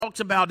talks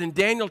about in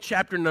Daniel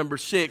chapter number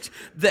 6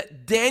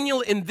 that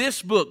Daniel in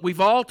this book, we've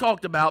all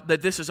talked about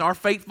that this is our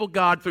faithful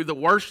God through the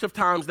worst of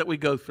times that we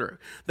go through,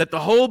 that the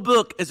whole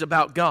book is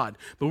about God.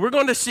 But we're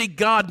going to see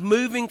God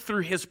moving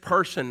through his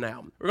person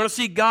now. We're going to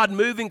see God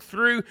moving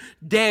through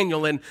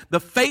Daniel and the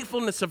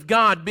faithfulness of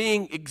God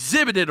being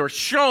exhibited or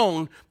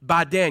shown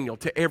by Daniel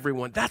to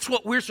everyone. That's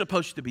what we're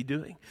supposed to be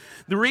doing.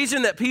 The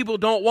reason that people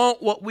don't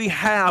want what we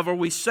have or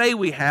we say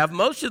we have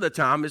most of the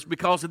time is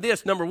because of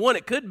this. Number one,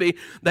 it could be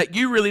that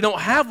you really don't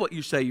have what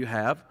you say you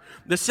have.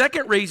 The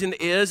second reason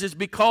is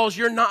because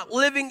you're not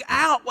living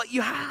out what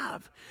you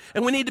have.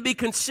 And we need to be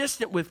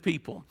consistent with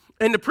people.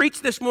 And to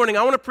preach this morning,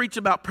 I want to preach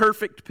about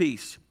perfect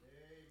peace.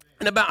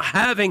 And about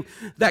having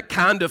that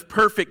kind of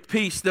perfect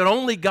peace that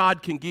only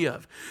God can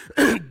give.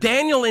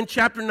 Daniel in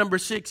chapter number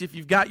 6, if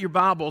you've got your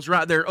Bibles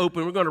right there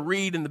open, we're going to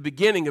read in the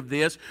beginning of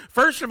this.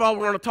 First of all,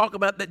 we're going to talk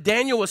about that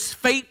Daniel was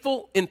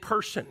faithful in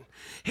person.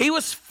 He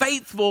was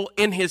faithful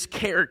in his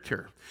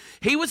character.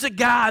 He was a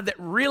guy that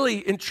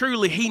really and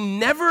truly, he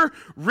never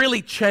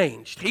really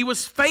changed. He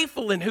was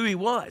faithful in who he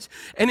was.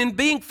 And in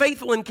being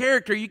faithful in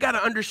character, you got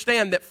to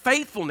understand that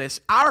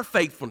faithfulness, our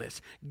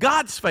faithfulness,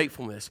 God's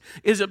faithfulness,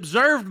 is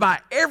observed by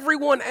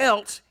everyone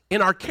else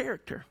in our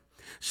character.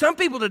 Some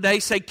people today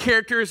say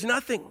character is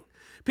nothing.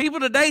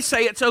 People today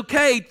say it's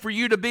okay for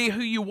you to be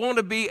who you want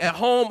to be at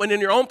home and in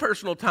your own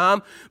personal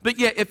time, but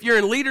yet if you're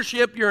in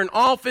leadership, you're in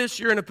office,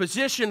 you're in a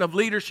position of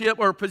leadership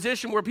or a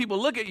position where people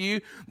look at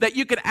you, that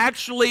you could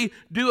actually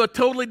do a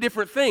totally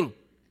different thing.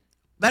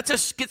 That's a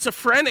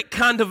schizophrenic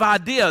kind of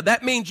idea.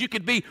 That means you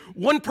could be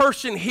one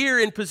person here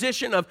in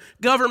position of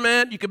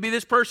government. You could be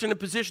this person in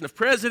position of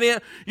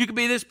president. You could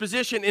be this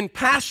position in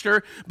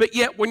pastor. But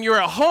yet when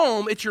you're at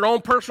home, it's your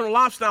own personal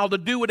lifestyle to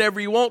do whatever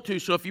you want to.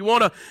 So if you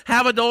want to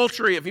have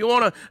adultery, if you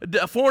want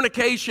to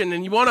fornication,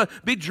 and you want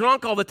to be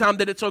drunk all the time,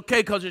 that it's okay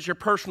because it's your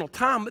personal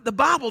time. But the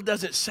Bible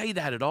doesn't say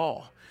that at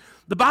all.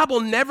 The Bible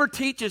never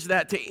teaches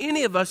that to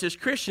any of us as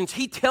Christians.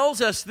 He tells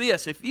us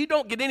this. If you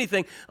don't get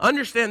anything,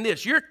 understand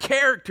this. Your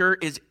character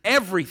is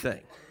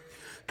everything.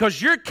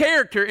 Because your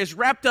character is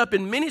wrapped up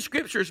in many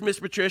scriptures, Miss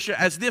Patricia,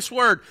 as this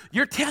word,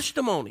 your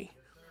testimony.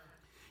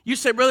 You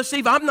say, Brother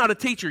Steve, I'm not a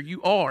teacher.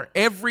 You are.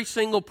 Every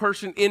single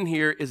person in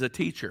here is a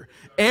teacher.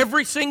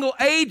 Every single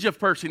age of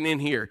person in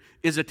here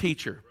is a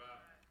teacher.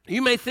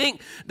 You may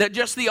think that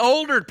just the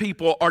older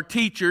people are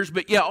teachers,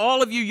 but yeah,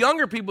 all of you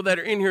younger people that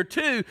are in here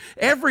too,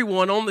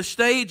 everyone on the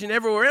stage and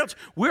everywhere else,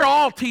 we're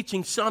all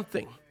teaching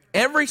something.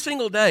 Every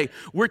single day,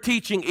 we're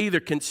teaching either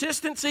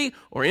consistency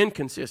or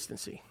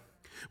inconsistency.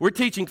 We're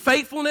teaching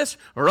faithfulness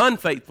or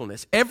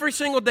unfaithfulness. Every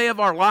single day of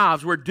our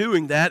lives, we're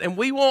doing that, and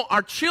we want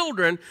our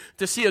children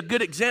to see a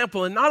good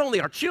example. And not only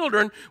our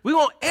children, we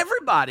want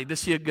everybody to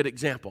see a good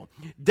example.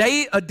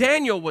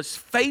 Daniel was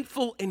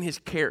faithful in his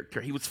character.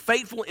 He was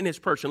faithful in his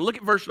person. Look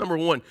at verse number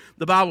 1.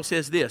 The Bible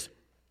says this,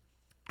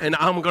 and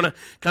I'm going to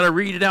kind of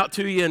read it out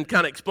to you and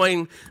kind of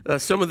explain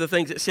some of the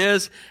things it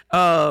says.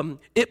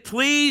 It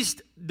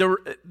pleased,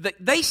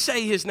 they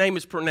say his name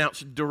is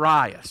pronounced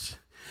Darius.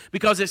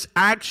 Because it's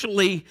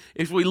actually,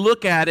 if we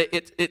look at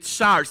it, it's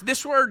Cyrus.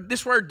 This word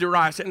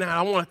Darius, and now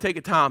I want to take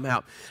a time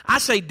out. I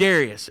say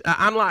Darius.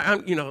 I'm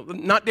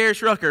not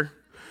Darius Rucker,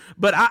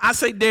 but I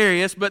say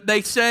Darius, but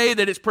they say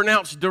that it's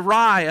pronounced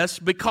Darius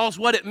because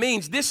what it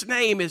means, this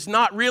name is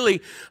not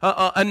really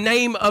a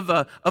name of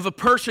a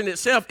person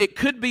itself. It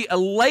could be a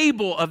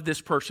label of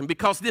this person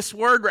because this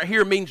word right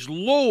here means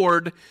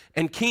Lord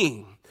and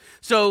King.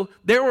 So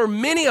there were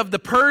many of the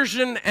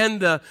Persian and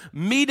the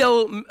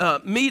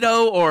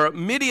Medo or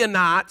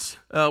Midianites,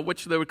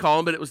 which they would call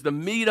them, but it was the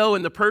Medo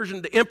and the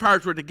Persian, the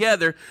empires were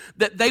together,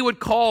 that they would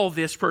call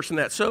this person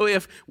that. So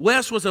if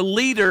Wes was a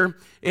leader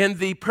in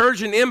the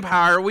Persian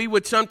Empire, we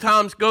would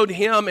sometimes go to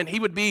him and he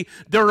would be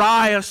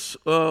Darius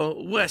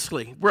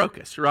Wesley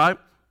Brocus, right?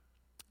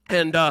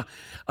 And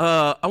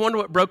I wonder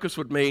what Brocus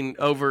would mean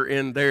over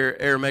in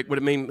their Aramaic. Would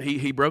it mean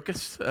he broke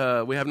us?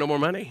 We have no more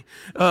money?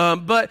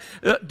 But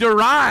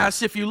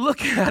Darius, if you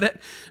look at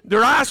it,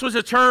 Darius was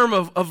a term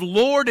of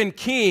Lord and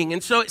King.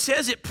 And so it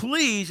says it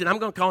pleased, and I'm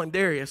going to call him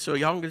Darius, so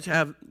y'all can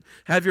just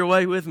have your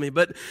way with me.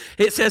 But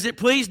it says it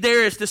pleased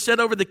Darius to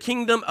set over the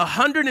kingdom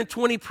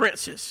 120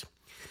 princes.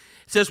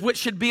 It says, which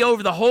should be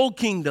over the whole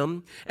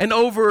kingdom, and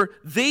over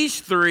these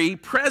 3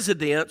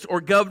 presidents or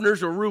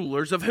governors or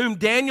rulers, of whom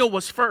Daniel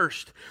was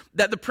first,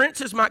 that the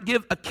princes might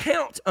give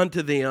account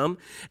unto them,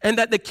 and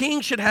that the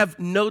king should have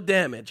no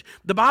damage.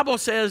 The Bible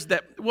says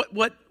that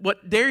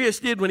what Darius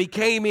did when he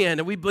came in,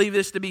 and we believe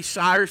this to be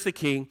Cyrus the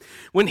king,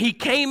 when he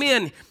came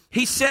in,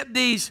 he set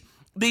these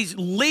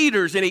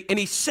leaders, and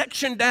he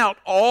sectioned out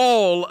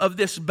all of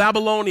this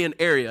Babylonian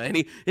area, and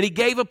he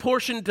gave a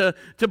portion to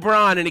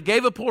Brian, and he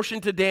gave a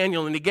portion to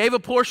Daniel, and he gave a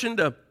portion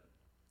to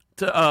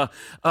to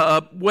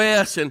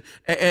Wes and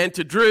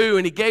to Drew,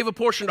 and he gave a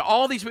portion to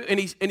all these, and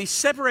he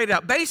separated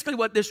out. Basically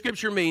what this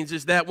scripture means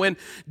is that when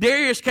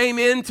Darius came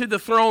into the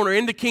throne or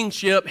into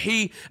kingship,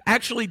 he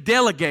actually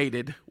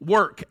delegated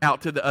work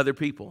out to the other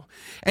people.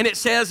 And it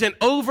says, and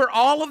over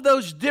all of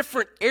those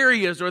different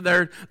areas, or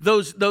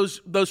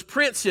those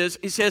princes,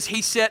 it says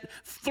he set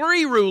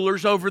 3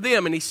 rulers over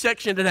them, and he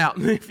sectioned it out.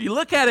 And if you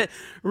look at it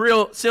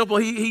real simple,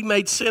 he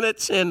made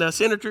senates and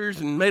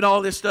senators and made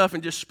all this stuff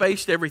and just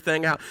spaced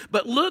everything out.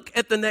 But look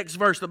at the next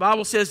verse. The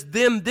Bible says,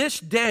 then this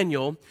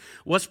Daniel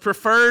was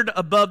preferred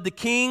above the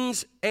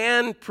kings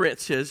and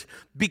princes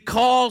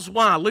because,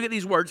 why? Look at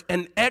these words.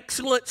 An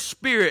excellent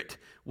spirit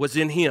was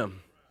in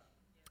him.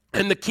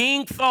 And the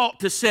king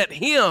thought to set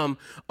him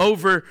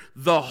over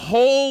the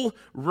whole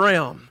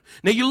realm.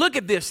 Now you look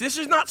at this. This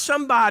is not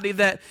somebody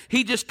that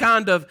he just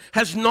kind of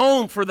has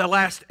known for the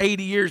last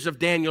 80 years of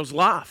Daniel's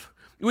life.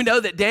 We know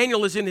that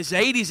Daniel is in his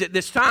 80s at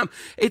this time.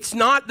 It's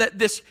not that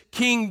this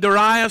King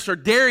Darius or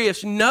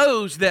Darius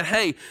knows that,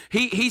 hey,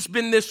 he's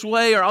been this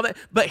way or all that,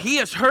 but he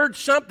has heard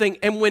something.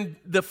 And when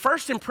the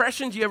first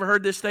impressions, you ever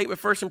heard this statement,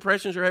 first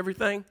impressions are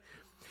everything?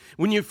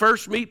 When you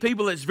first meet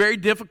people, it's very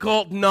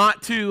difficult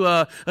not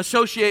to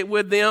associate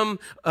with them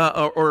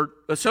or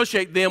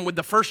associate them with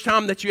the first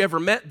time that you ever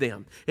met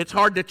them. It's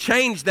hard to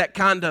change that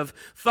kind of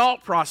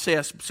thought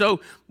process.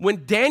 So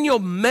when Daniel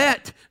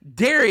met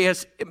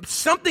Darius,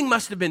 something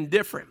must have been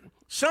different.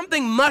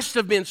 Something must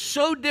have been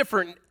so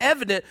different and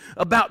evident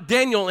about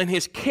Daniel and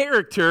his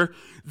character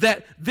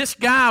that this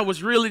guy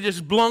was really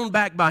just blown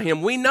back by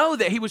him. We know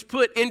that he was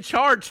put in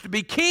charge to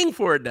be king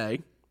for a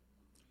day.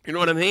 You know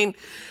what I mean?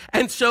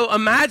 And so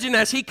imagine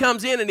as he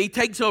comes in and he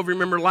takes over.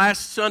 Remember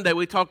last Sunday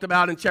we talked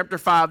about in chapter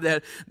 5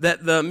 that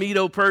the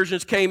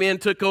Medo-Persians came in,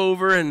 took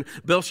over, and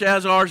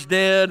Belshazzar's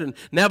dead, and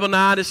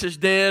Nabonidus is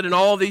dead, and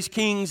all these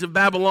kings of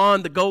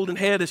Babylon, the golden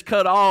head is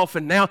cut off,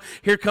 and now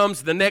here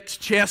comes the next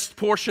chest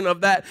portion of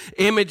that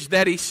image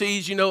that he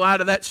sees, out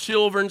of that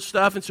silver and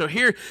stuff. And so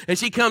here, as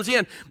he comes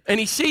in,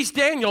 and he sees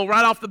Daniel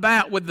right off the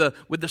bat with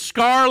the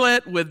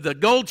scarlet, with the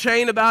gold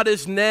chain about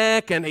his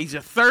neck, and he's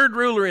a third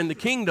ruler in the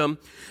kingdom.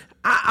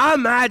 I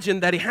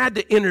imagine that he had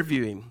to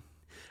interview him.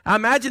 I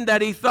imagine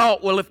that he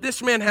thought, well, if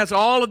this man has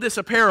all of this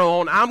apparel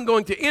on, I'm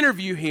going to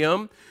interview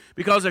him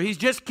because if he's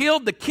just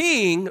killed the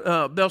king,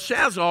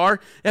 Belshazzar,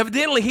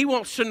 evidently he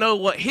wants to know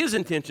what his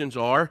intentions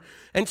are.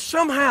 And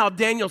somehow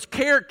Daniel's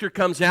character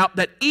comes out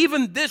that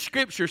even this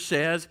scripture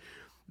says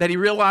that he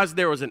realized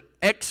there was an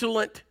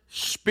excellent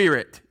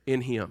spirit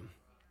in him.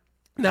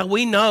 Now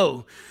we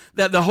know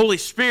that the Holy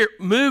Spirit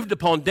moved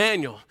upon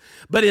Daniel.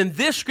 But in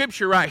this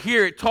scripture right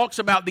here, it talks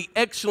about the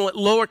excellent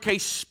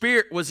lowercase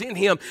spirit was in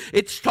him.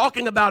 It's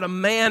talking about a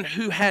man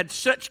who had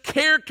such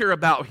character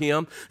about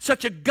him,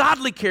 such a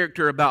godly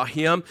character about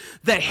him,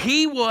 that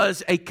he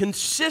was a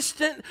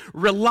consistent,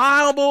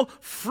 reliable,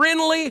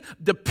 friendly,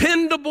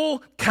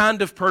 dependable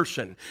kind of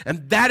person.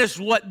 And that is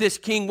what this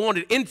king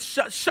wanted. In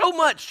so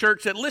much,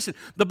 church, that listen,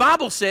 the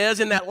Bible says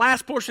in that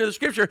last portion of the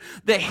scripture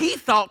that he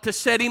thought to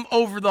set him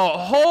over the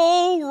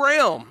whole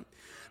realm.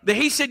 That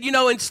he said,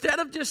 instead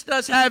of just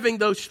us having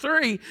those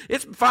 3,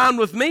 it's fine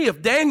with me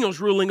if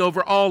Daniel's ruling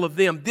over all of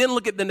them. Then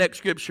look at the next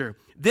scripture.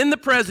 Then the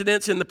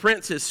presidents and the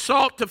princes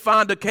sought to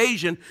find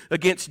occasion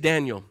against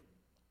Daniel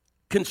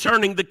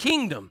concerning the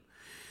kingdom.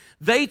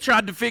 They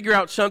tried to figure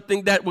out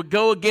something that would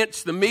go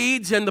against the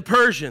Medes and the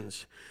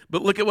Persians.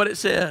 But look at what it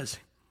says.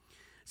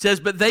 It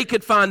says, but they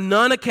could find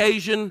none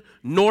occasion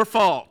nor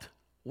fault.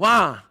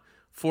 Why?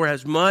 For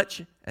as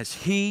much as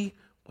he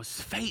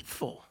was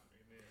faithful.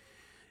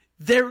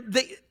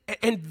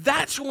 And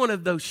that's one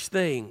of those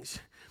things.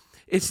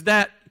 It's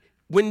that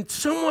when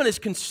someone is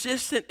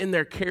consistent in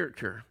their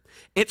character,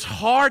 it's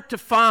hard to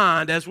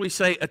find, as we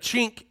say, a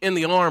chink in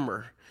the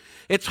armor.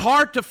 It's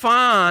hard to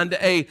find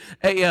a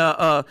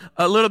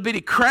little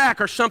bitty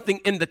crack or something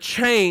in the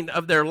chain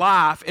of their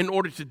life in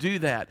order to do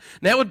that.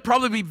 Now, that would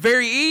probably be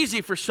very easy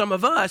for some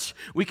of us.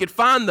 We could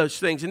find those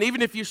things. And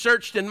even if you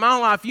searched in my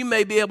life, you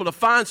may be able to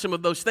find some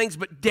of those things.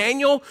 But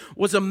Daniel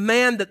was a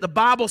man that the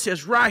Bible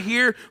says right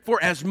here, for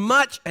as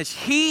much as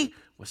he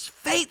was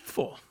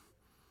faithful.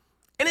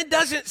 And it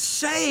doesn't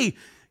say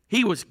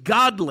he was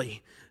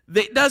godly.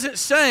 It doesn't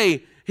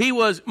say he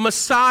was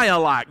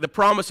Messiah-like, the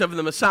promise of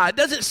the Messiah. It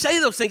doesn't say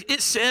those things.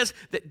 It says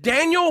that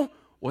Daniel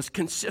was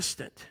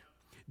consistent.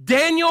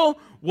 Daniel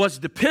was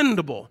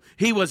dependable.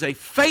 He was a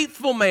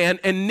faithful man,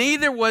 and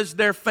neither was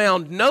there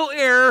found no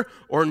error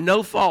or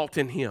no fault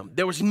in him.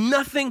 There was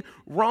nothing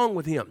wrong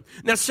with him.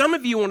 Now, some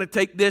of you want to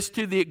take this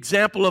to the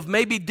example of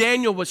maybe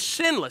Daniel was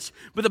sinless,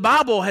 but the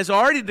Bible has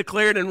already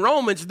declared in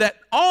Romans that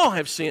all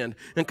have sinned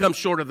and come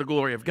short of the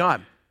glory of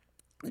God.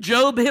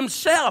 Job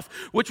himself,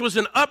 which was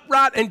an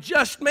upright and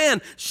just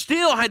man,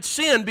 still had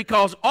sinned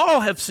because all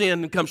have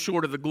sinned and come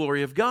short of the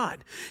glory of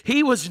God.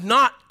 He was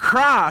not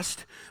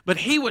Christ, but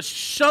he was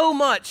so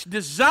much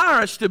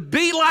desirous to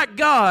be like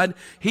God,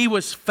 he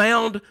was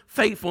found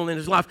faithful in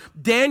his life.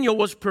 Daniel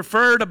was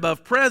preferred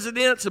above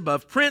presidents,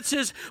 above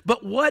princes,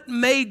 but what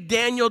made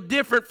Daniel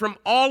different from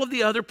all of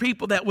the other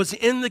people that was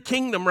in the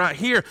kingdom right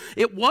here?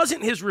 It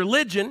wasn't his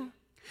religion.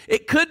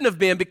 It couldn't have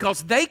been,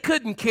 because they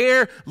couldn't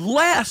care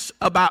less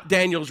about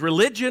Daniel's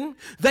religion.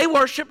 They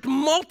worshiped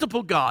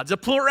multiple gods, a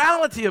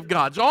plurality of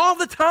gods all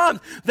the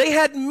time. They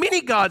had many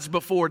gods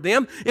before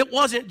them. It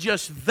wasn't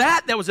just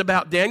that was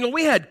about Daniel.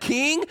 We had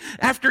king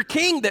after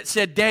king that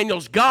said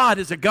Daniel's God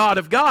is a God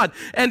of God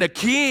and a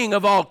king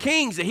of all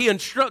kings, that he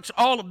instructs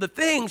all of the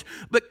things.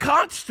 But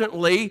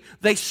constantly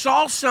they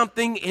saw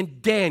something in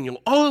Daniel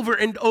over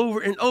and over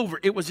and over.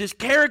 It was his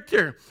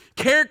character.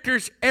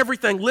 Character's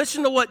everything.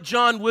 Listen to what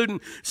John Wooden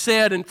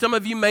said, and some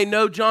of you may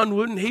know John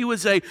Wooden. He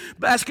was a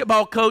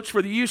basketball coach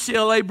for the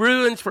UCLA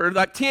Bruins for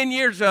like 10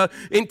 years.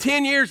 In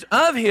 10 years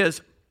of his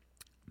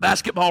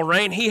basketball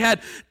reign, he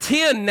had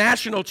 10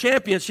 national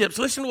championships.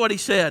 Listen to what he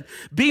said.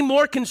 Be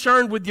more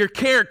concerned with your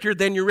character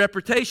than your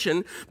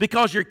reputation,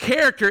 because your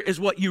character is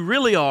what you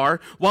really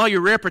are, while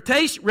your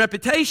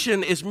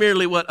reputation is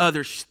merely what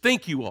others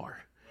think you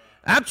are.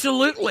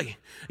 Absolutely.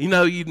 You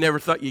know, you never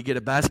thought you'd get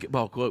a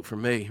basketball quote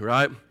from me,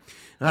 right?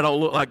 I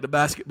don't look like the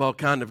basketball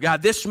kind of guy.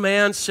 This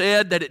man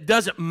said that it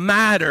doesn't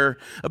matter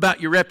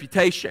about your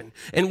reputation.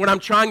 And what I'm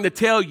trying to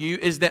tell you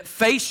is that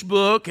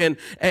Facebook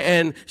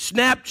and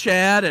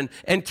Snapchat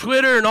and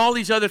Twitter and all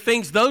these other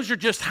things, those are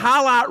just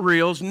highlight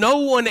reels. No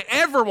one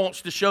ever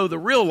wants to show the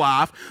real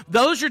life.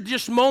 Those are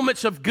just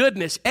moments of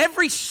goodness.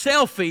 Every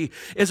selfie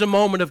is a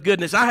moment of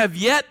goodness. I have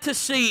yet to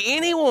see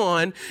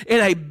anyone in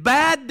a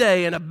bad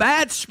day, in a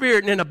bad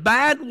spirit, and in a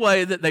bad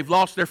way, that they've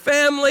lost their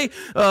family,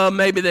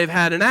 maybe they've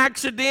had an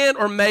accident,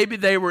 or maybe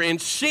they were in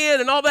sin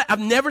and all that. I've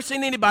never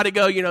seen anybody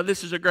go,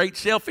 this is a great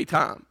selfie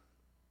time.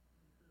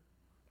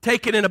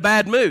 Take it in a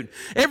bad mood.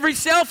 Every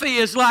selfie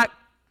is like,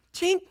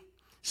 chink,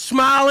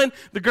 smiling.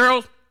 The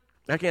girls,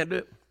 I can't do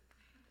it.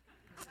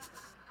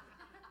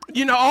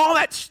 All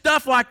that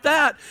stuff like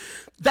that.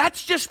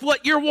 That's just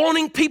what you're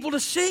wanting people to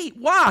see.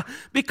 Why?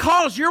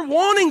 Because you're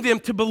wanting them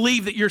to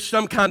believe that you're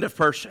some kind of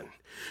person.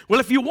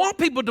 Well, if you want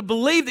people to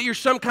believe that you're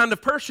some kind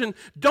of person,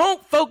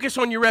 don't focus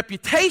on your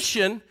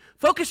reputation.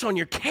 Focus on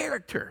your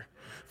character.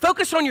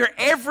 Focus on your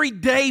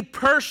everyday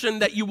person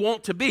that you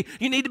want to be.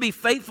 You need to be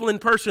faithful in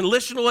person.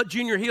 Listen to what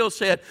Junior Hill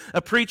said,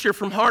 a preacher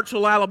from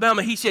Hartsville,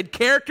 Alabama. He said,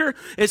 character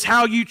is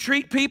how you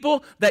treat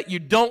people that you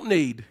don't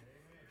need.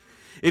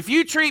 If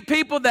you treat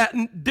people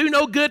that do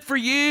no good for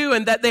you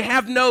and that they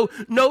have no,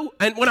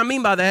 and what I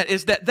mean by that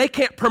is that they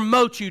can't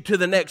promote you to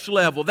the next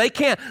level. They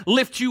can't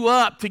lift you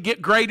up to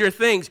get greater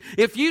things.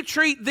 If you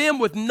treat them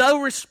with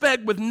no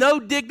respect, with no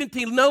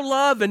dignity, no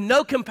love, and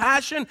no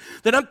compassion,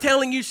 then I'm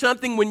telling you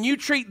something, when you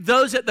treat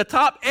those at the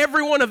top,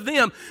 every one of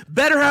them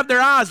better have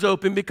their eyes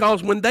open,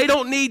 because when they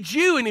don't need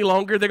you any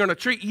longer, they're going to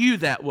treat you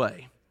that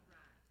way.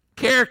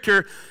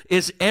 Character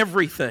is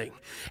everything.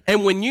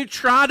 And when you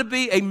try to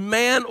be a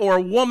man or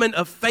a woman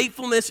of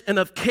faithfulness and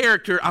of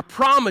character, I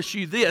promise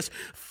you this,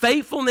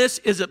 faithfulness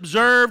is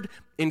observed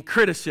in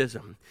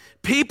criticism.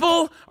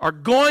 People are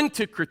going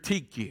to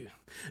critique you.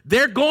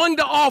 They're going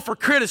to offer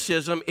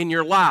criticism in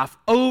your life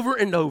over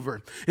and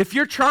over. If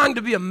you're trying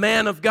to be a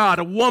man of God,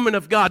 a woman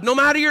of God, no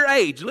matter your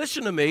age,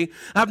 listen to me,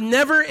 I've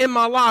never in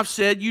my life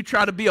said you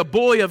try to be a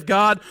boy of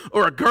God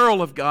or a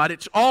girl of God.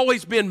 It's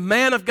always been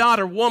man of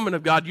God or woman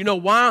of God. You know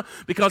why?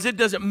 Because it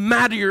doesn't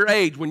matter your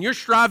age. When you're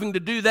striving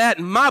to do that,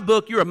 in my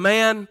book, you're a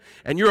man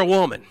and you're a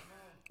woman,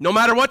 no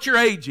matter what your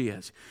age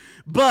is.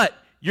 But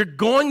you're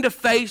going to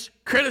face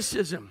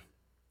criticism.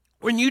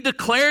 When you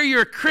declare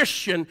you're a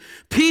Christian,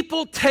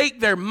 people take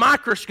their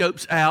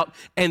microscopes out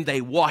and they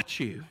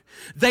watch you.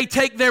 They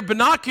take their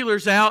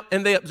binoculars out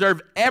and they observe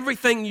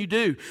everything you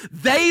do.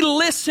 They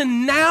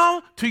listen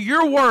now to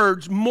your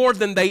words more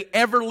than they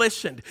ever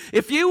listened.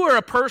 If you were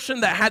a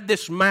person that had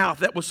this mouth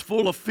that was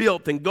full of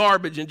filth and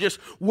garbage and just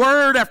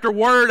word after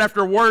word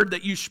after word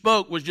that you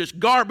spoke was just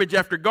garbage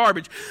after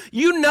garbage,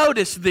 you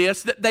notice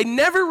this, that they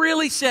never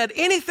really said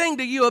anything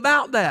to you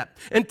about that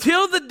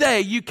until the day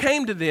you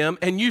came to them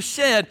and you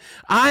said,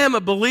 I am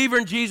a believer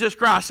in Jesus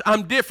Christ.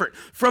 I'm different.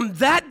 From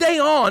that day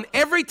on,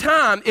 every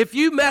time, if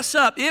you mess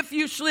up, if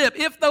you slip,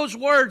 if those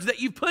words that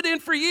you've put in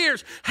for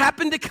years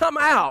happen to come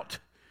out,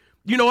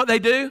 you know what they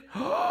do?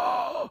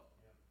 Oh,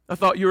 I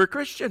thought you were a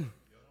Christian.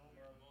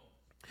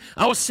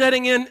 I was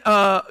sitting in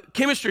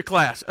chemistry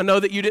class. I know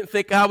that you didn't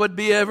think I would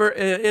be ever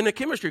in a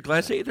chemistry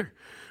class either.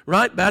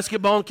 Right?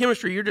 Basketball and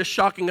chemistry, you're just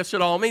shocking us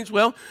at all means.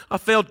 Well, I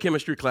failed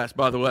chemistry class,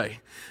 by the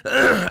way.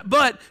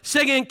 But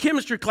sitting in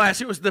chemistry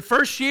class, it was the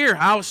first year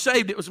I was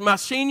saved. It was my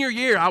senior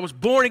year. I was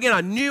born again.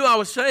 I knew I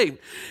was saved.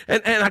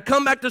 And I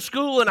come back to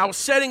school, and I was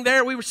sitting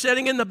there. We were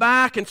sitting in the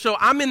back, and so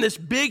I'm in this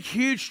big,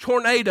 huge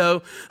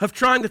tornado of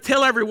trying to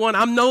tell everyone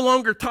I'm no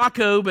longer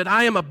Taco, but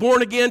I am a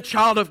born-again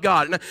child of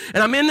God.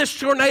 And I'm in this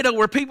tornado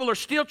where people people are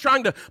still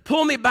trying to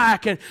pull me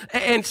back,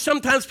 and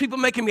sometimes people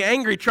making me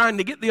angry trying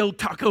to get the old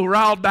taco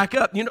riled back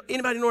up. You know,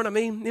 anybody know what I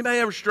mean? Anybody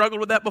ever struggled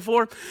with that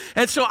before?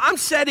 And so I'm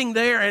sitting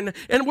there,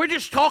 and we're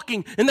just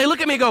talking, and they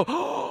look at me and go,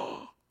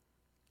 oh.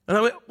 And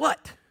I went,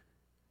 what?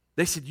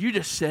 They said, you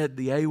just said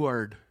the A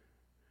word.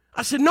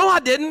 I said, no,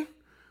 I didn't.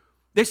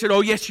 They said,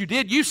 oh, yes, you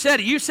did. You said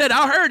it. You said,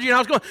 I heard you. And I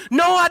was going,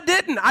 no, I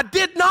didn't. I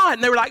did not.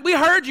 And they were like, we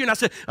heard you. And I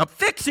said, I'm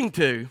fixing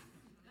to.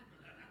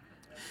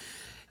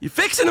 You're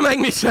fixing to make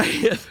me say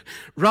it,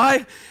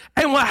 right?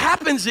 And what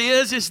happens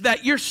is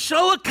that you're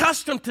so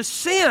accustomed to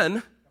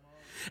sin,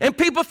 and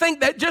people think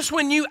that just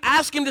when you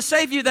ask him to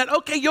save you, that,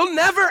 okay, you'll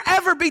never,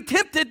 ever be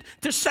tempted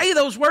to say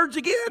those words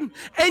again.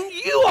 And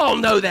you all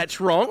know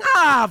that's wrong.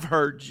 I've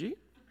heard you,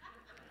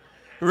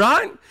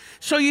 right?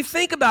 So you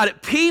think about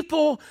it.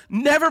 People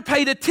never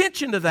paid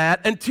attention to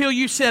that until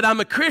you said,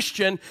 I'm a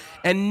Christian,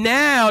 and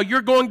now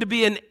you're going to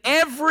be in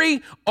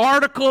every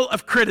article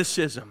of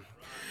criticism.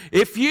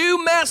 If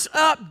you mess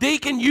up,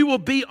 deacon, you will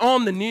be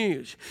on the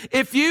news.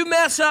 If you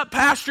mess up,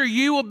 pastor,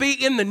 you will be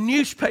in the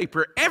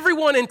newspaper.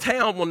 Everyone in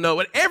town will know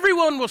it.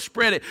 Everyone will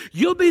spread it.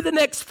 You'll be the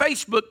next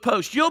Facebook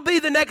post. You'll be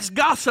the next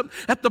gossip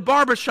at the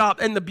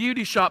barbershop and the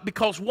beauty shop.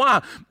 Because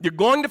why? You're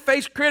going to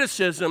face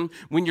criticism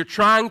when you're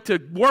trying to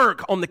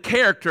work on the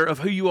character of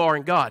who you are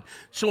in God.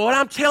 So what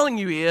I'm telling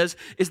you is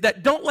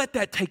that don't let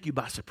that take you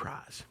by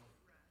surprise.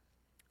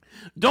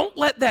 Don't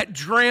let that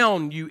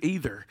drown you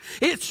either.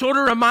 It sort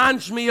of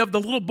reminds me of the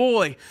little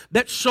boy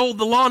that sold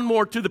the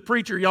lawnmower to the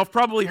preacher. Y'all have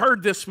probably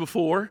heard this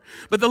before.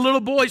 But the little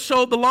boy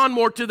sold the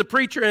lawnmower to the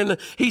preacher, and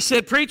he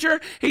said,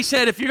 preacher, he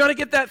said, if you're going to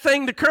get that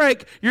thing to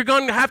crank, you're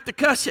going to have to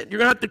cuss it. You're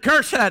going to have to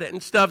curse at it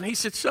and stuff. And he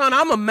said, son,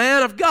 I'm a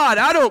man of God.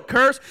 I don't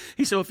curse.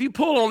 He said, well, if you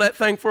pull on that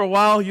thing for a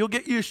while, you'll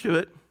get used to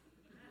it.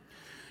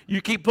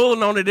 You keep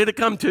pulling on it, it'll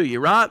come to you,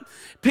 right?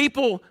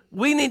 People,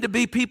 we need to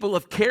be people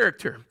of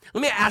character.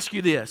 Let me ask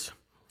you this.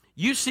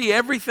 You see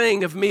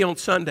everything of me on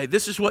Sunday.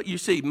 This is what you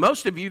see.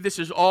 Most of you, this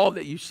is all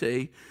that you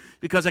see,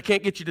 because I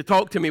can't get you to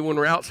talk to me when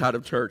we're outside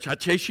of church. I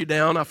chase you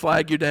down, I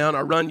flag you down,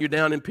 I run you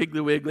down in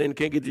Piggly Wiggly and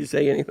can't get you to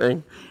say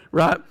anything,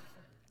 right?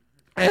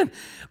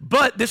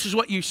 But this is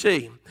what you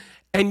see.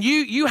 And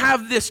you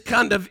have this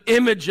kind of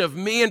image of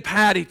me and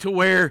Patty, to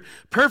where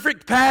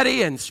perfect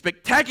Patty and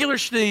spectacular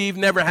Steve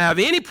never have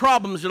any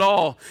problems at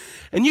all.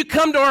 And you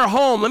come to our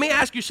home. Let me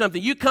ask you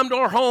something. You come to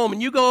our home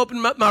and you go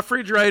open up my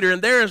refrigerator,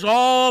 and there's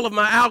all of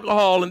my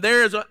alcohol, and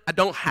I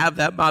don't have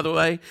that, by the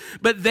way,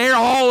 but there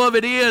all of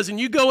it is. And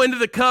you go into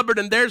the cupboard,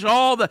 and there's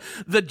all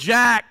the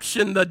Jacks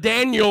and the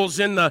Daniels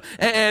and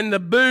the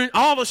Boone,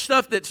 all the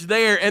stuff that's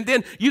there. And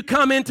then you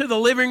come into the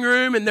living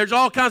room, and there's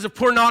all kinds of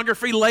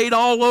pornography laid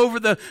all over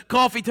the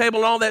coffee table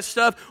and all that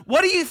stuff.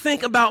 What do you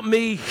think about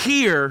me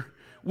here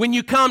when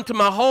you come to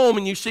my home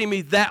and you see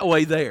me that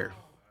way there?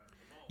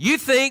 You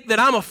think that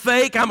I'm a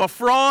fake, I'm a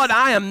fraud,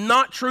 I am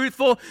not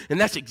truthful, and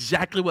that's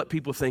exactly what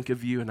people think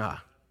of you and I.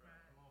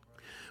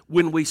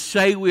 When we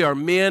say we are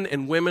men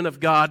and women of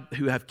God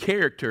who have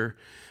character,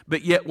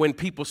 but yet when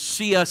people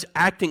see us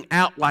acting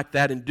out like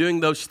that and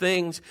doing those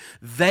things,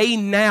 they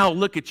now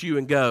look at you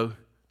and go,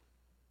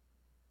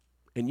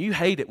 and you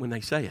hate it when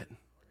they say it.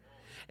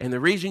 And the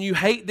reason you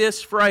hate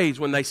this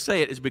phrase when they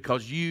say it is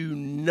because you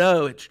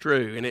know it's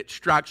true, and it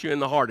strikes you in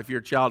the heart if you're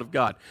a child of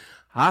God.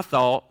 I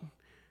thought,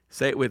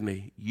 say it with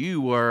me,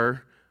 you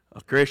were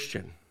a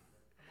Christian.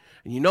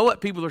 And you know what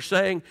people are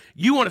saying?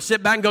 You want to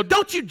sit back and go,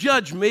 don't you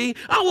judge me.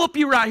 I'll whoop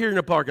you right here in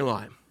the parking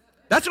lot.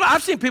 That's why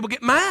I've seen people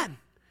get mad,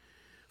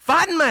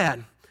 fighting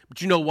mad.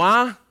 But you know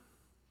why?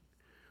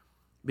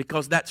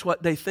 Because that's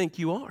what they think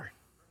you are.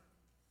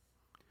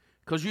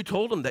 Because you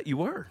told them that you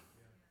were.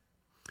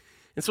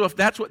 And so if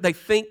that's what they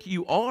think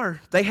you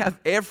are, they have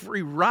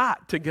every right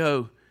to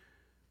go,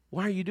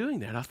 why are you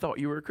doing that? I thought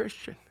you were a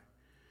Christian.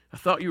 I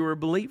thought you were a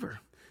believer.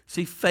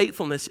 See,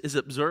 faithfulness is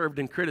observed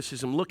in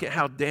criticism. Look at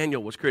how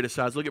Daniel was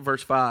criticized. Look at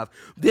verse 5.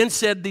 Then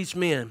said these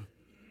men,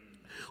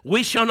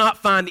 we shall not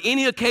find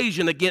any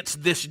occasion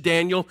against this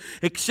Daniel,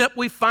 except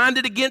we find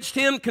it against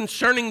him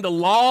concerning the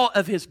law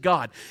of his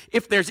God.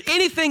 If there's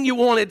anything you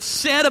wanted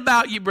said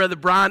about you, Brother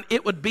Brian,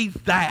 it would be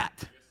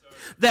that.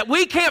 That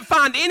we can't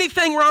find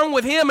anything wrong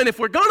with him, and if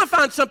we're going to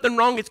find something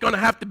wrong, it's going to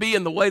have to be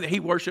in the way that he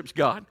worships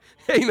God.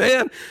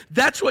 Amen?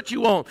 That's what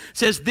you want. It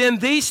says, then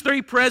these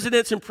three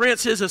presidents and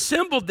princes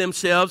assembled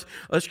together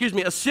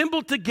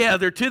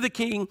to the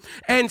king,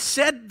 and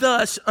said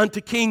thus unto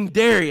King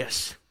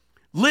Darius,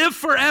 live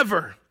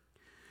forever.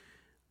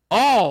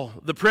 All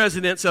the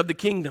presidents of the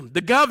kingdom, the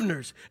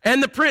governors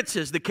and the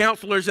princes, the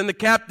counselors and the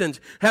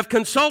captains have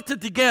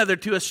consulted together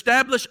to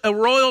establish a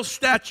royal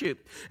statute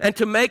and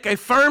to make a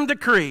firm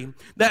decree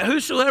that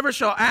whosoever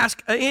shall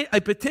ask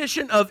a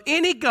petition of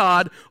any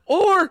god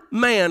or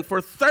man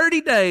for 30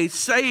 days,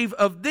 save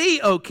of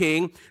thee, O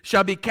king,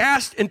 shall be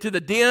cast into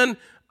the den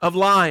of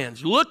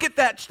lions. Look at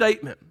that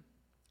statement.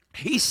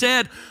 He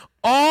said,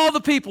 all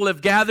the people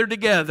have gathered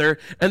together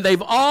and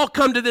they've all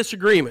come to this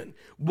agreement.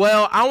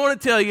 Well, I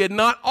want to tell you,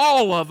 not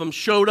all of them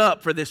showed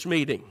up for this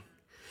meeting.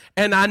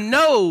 And I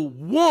know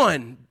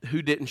one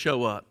who didn't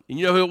show up. And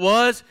you know who it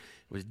was?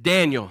 It was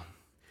Daniel.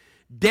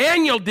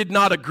 Daniel did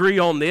not agree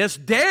on this.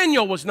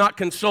 Daniel was not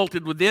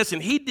consulted with this,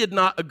 and he did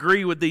not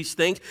agree with these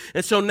things.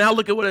 And so now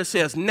look at what it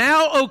says.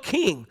 Now, O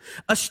king,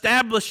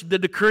 establish the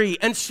decree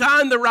and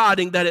sign the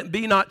writing that it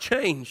be not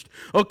changed,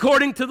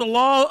 according to the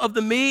law of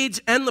the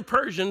Medes and the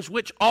Persians,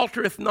 which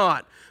altereth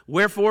not.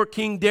 Wherefore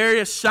King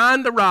Darius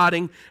signed the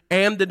writing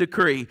and the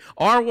decree.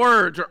 Our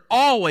words are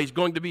always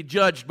going to be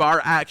judged by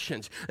our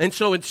actions. And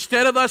so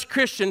instead of us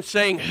Christians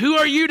saying, who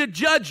are you to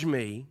judge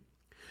me?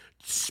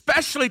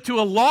 Especially to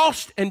a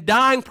lost and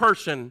dying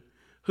person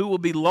who will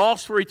be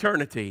lost for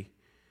eternity,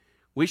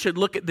 we should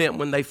look at them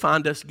when they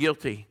find us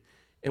guilty,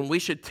 and we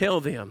should tell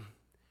them,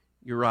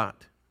 you're right.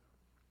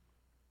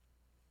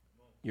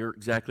 You're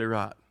exactly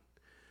right.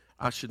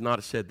 I should not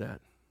have said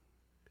that.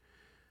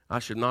 I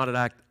should not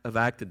have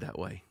acted that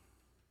way.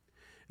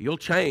 You'll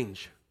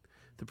change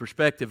the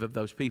perspective of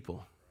those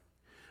people.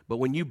 But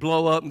when you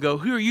blow up and go,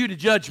 who are you to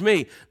judge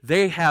me?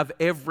 They have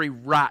every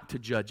right to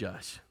judge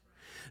us.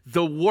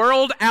 The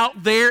world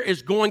out there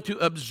is going to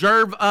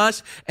observe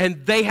us,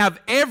 and they have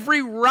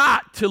every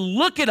right to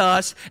look at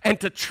us and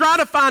to try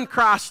to find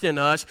Christ in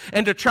us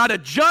and to try to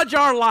judge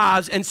our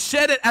lives and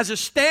set it as a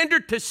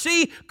standard to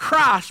see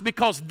Christ,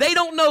 because they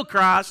don't know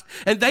Christ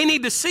and they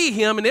need to see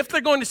Him, and if they're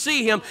going to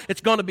see Him,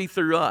 it's going to be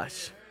through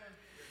us.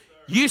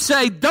 You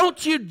say,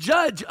 don't you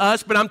judge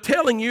us, but I'm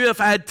telling you, if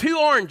I had 2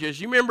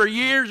 oranges, you remember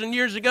years and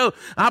years ago,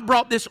 I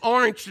brought this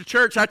orange to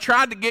church. I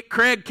tried to get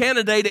Craig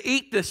Kennedy to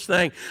eat this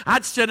thing.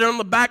 I'd set it on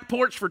the back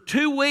porch for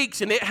 2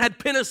 weeks, and it had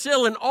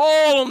penicillin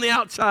all on the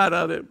outside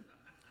of it.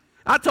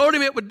 I told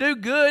him it would do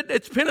good.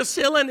 It's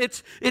penicillin.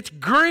 It's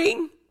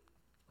green.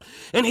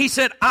 And he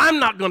said, I'm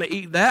not going to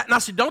eat that. And I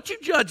said, don't you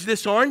judge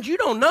this orange. You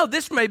don't know.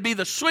 This may be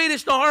the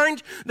sweetest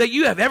orange that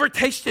you have ever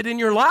tasted in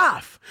your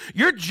life.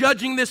 You're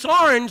judging this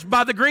orange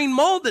by the green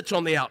mold that's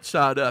on the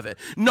outside of it.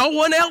 No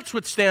one else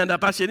would stand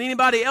up. I said,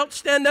 anybody else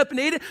stand up and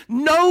eat it?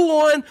 No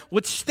one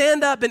would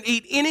stand up and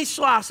eat any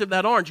slice of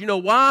that orange. You know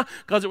why?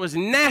 Because it was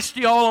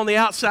nasty all on the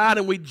outside,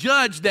 and we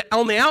judged that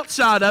on the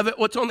outside of it,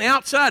 what's on the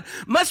outside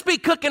must be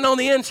cooking on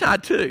the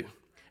inside too.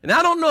 And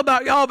I don't know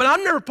about y'all, but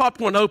I've never popped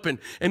one open.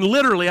 And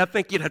literally, I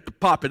think you'd have to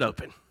pop it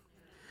open.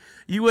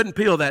 You wouldn't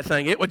peel that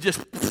thing. It would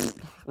just,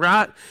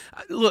 right?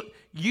 Look,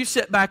 you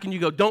sit back and you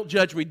go, don't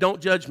judge me,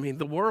 don't judge me.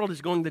 The world is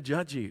going to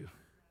judge you.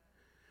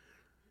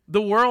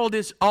 The world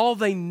is, all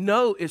they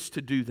know is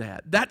to do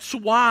that. That's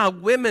why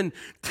women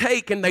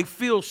take and they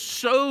feel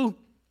so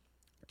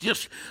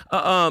just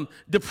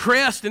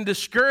depressed and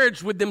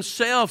discouraged with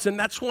themselves, and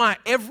that's why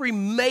every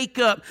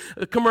makeup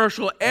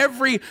commercial,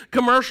 every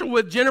commercial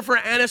with Jennifer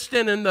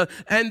Aniston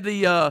and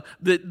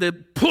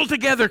the pull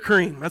together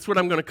cream, that's what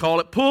I'm going to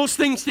call it, pulls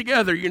things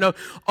together, you know,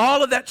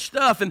 all of that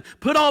stuff, and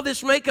put all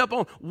this makeup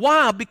on.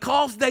 Why?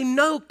 Because they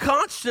know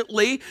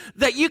constantly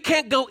that you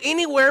can't go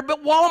anywhere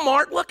but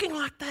Walmart looking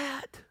like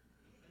that,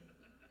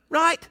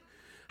 right?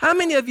 How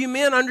many of you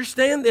men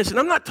understand this? And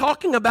I'm not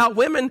talking about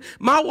women.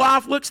 My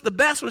wife looks the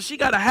best when she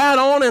got a hat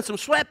on and some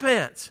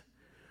sweatpants.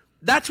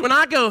 That's when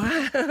I go,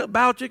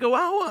 bow chicka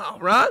wow wow,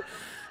 right?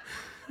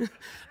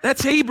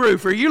 That's Hebrew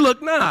for you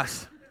look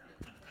nice.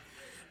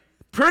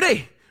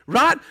 Pretty,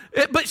 right?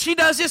 But she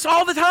does this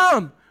all the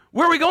time.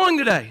 Where are we going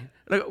today?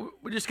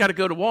 We just got to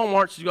go to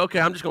Walmart. She goes, okay,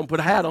 I'm just going to put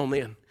a hat on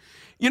then.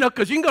 You know,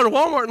 because you can go to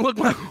Walmart and look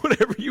like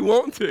whatever you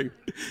want to.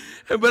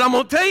 But I'm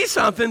going to tell you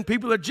something.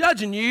 People are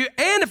judging you.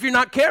 And if you're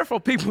not careful,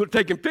 people are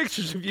taking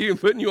pictures of you and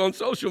putting you on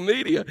social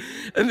media.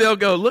 And they'll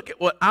go, look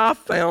at what I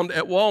found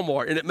at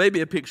Walmart. And it may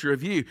be a picture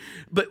of you.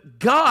 But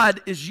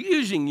God is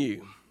using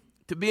you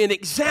to be an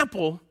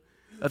example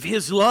of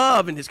His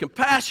love and His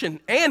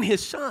compassion and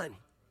His Son.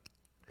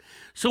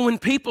 So when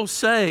people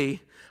say,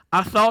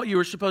 I thought you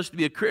were supposed to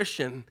be a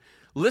Christian,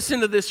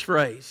 listen to this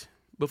phrase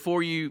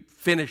before you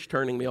finish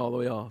turning me all the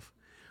way off.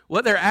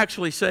 What they're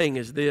actually saying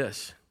is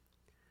this: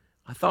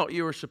 I thought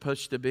you were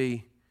supposed to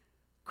be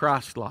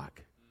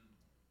Christ-like.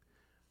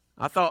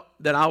 I thought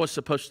that I was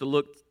supposed to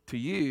look to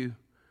you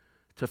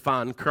to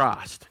find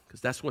Christ,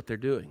 because that's what they're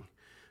doing.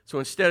 So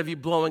instead of you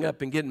blowing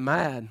up and getting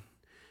mad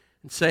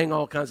and saying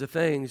all kinds of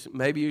things,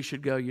 maybe you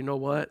should go, you know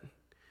what?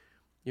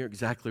 You're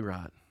exactly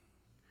right.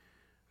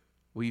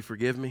 Will you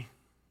forgive me?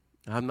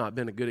 I've not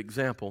been a good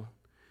example.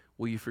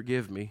 Will you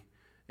forgive me?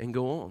 And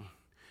go on,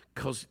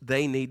 because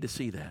they need to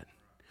see that.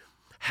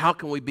 How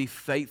can we be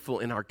faithful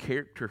in our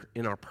character,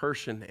 in our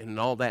person, and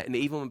all that? And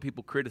even when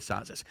people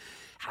criticize us.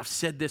 I've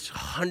said this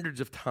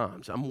hundreds of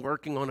times. I'm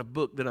working on a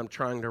book that I'm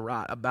trying to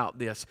write about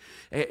this.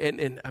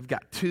 And I've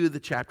got 2 of the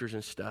chapters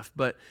and stuff.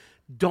 But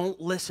don't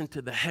listen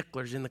to the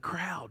hecklers in the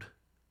crowd.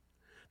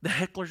 The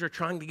hecklers are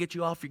trying to get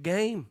you off your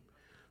game.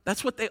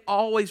 That's what they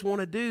always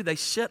want to do. They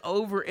sit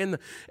over in the...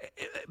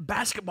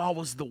 Basketball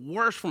was the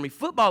worst for me.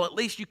 Football, at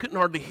least, you couldn't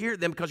hardly hear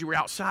them because you were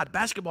outside.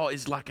 Basketball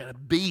is like a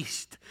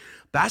beast.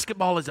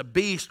 Basketball is a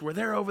beast where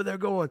they're over there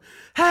going,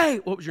 hey,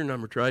 what was your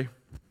number, Trey?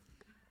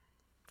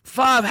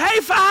 5. Hey,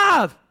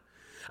 5.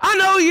 I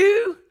know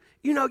you.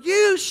 You know,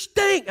 you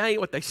stink. That ain't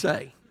what they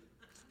say.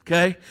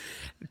 Okay?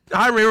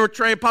 I remember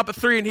Trey pop a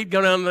 3 and he'd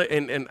go down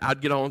and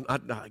I'd get on.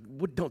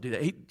 Don't do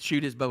that. He'd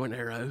shoot his bow and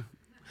arrow.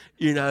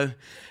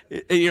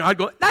 I'd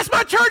go, that's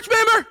my church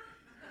member.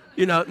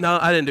 No,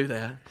 I didn't do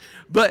that.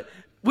 But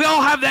we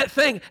all have that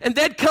thing. And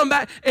they'd come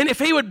back, and if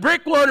he would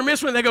brick one or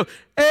miss one, they'd go,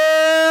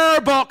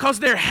 air ball, because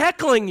they're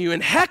heckling you.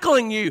 And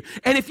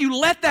if you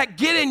let that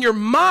get in your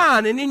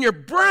mind and in your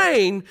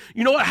brain,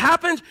 you know what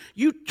happens?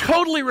 You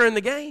totally ruin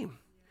the game.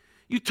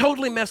 You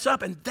totally mess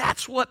up, and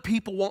that's what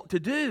people want to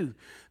do.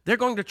 They're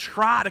going to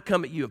try to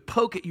come at you and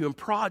poke at you and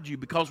prod you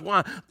because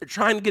why? They're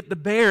trying to get the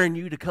bear in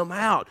you to come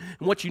out.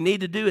 And what you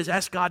need to do is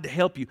ask God to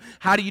help you.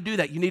 How do you do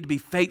that? You need to be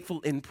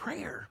faithful in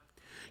prayer.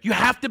 You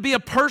have to be a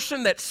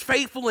person that's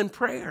faithful in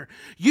prayer.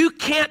 You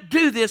can't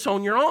do this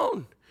on your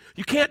own.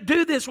 You can't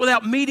do this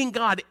without meeting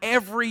God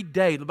every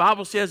day. The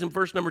Bible says in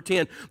verse number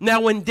 10, now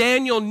when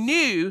Daniel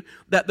knew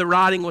that the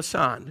writing was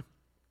signed,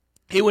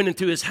 he went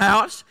into his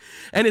house,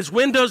 and his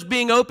windows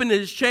being opened in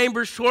his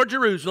chambers toward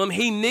Jerusalem,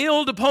 he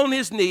kneeled upon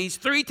his knees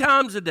 3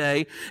 times a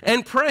day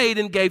and prayed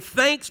and gave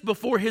thanks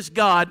before his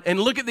God.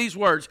 And look at these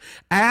words,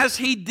 as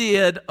he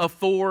did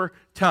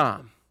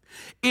aforetime.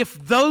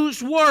 If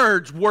those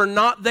words were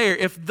not there,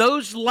 if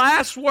those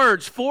last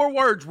words, 4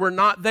 words, were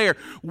not there,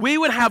 we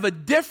would have a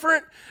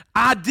different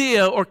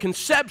idea or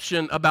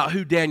conception about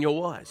who Daniel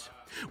was.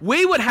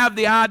 We would have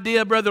the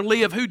idea, Brother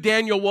Lee, of who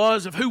Daniel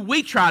was, of who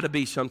we try to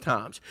be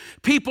sometimes.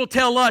 People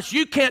tell us,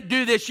 you can't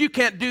do this, you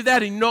can't do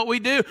that, and you know what we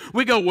do?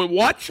 We go, well,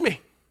 watch me.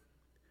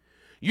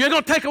 You're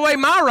going to take away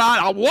my right,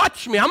 I'll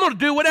watch me. I'm going to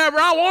do whatever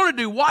I want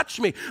to do, watch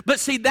me. But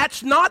see,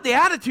 that's not the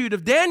attitude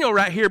of Daniel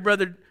right here,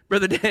 Brother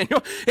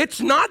Daniel.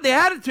 It's not the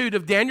attitude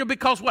of Daniel,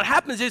 because what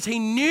happens is he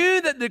knew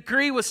that the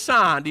decree was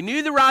signed. He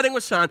knew the writing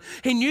was signed.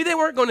 He knew they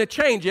weren't going to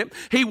change it.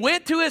 He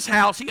went to his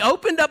house. He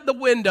opened up the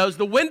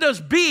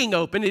windows being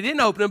open. He didn't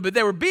open them, but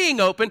they were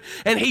being open.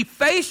 And he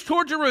faced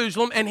toward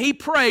Jerusalem, and he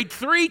prayed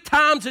 3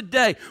 times a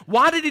day.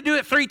 Why did he do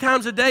it 3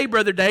 times a day,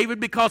 Brother David?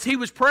 Because he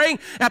was praying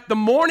at the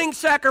morning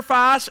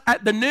sacrifice,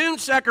 at the noon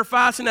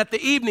sacrifice, and at the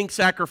evening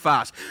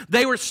sacrifice.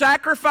 They were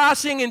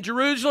sacrificing in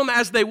Jerusalem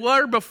as they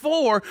were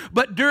before,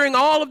 but during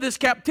all of this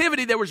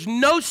captivity, there was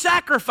no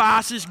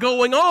sacrifices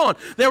going on.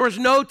 There was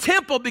no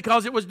temple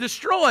because it was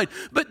destroyed.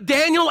 But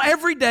Daniel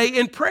every day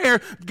in prayer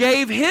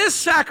gave his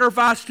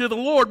sacrifice to the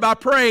Lord by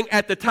praying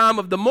at the time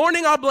of the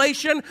morning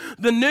oblation,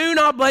 the noon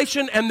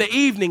oblation, and the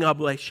evening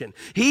oblation.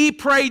 He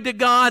prayed to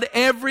God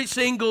every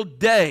single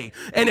day.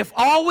 And if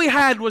all we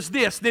had was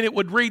this, then it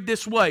would read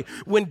this way.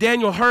 When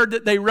Daniel heard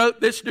that they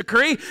wrote this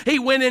decree, he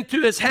went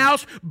into his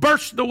house,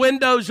 burst the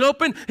windows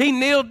open, he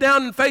kneeled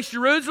down and faced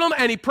Jerusalem,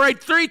 and he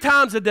prayed 3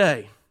 times a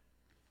day.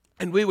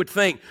 And we would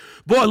think,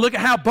 boy, look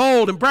at how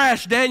bold and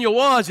brash Daniel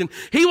was. And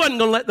he wasn't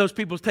going to let those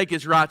people take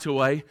his rights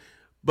away.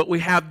 But we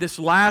have this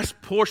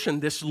last portion,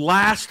 this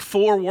last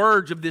 4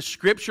 words of this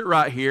scripture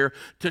right here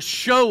to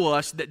show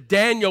us that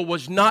Daniel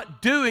was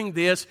not doing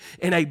this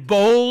in a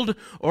bold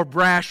or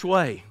brash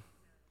way.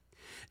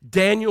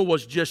 Daniel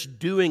was just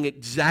doing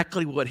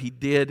exactly what he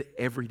did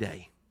every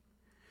day.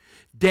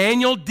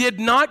 Daniel did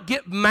not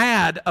get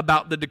mad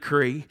about the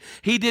decree.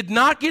 He did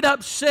not get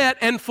upset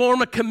and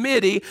form a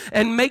committee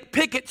and make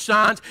picket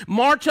signs,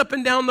 march up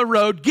and down the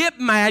road, get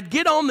mad,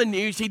 get on the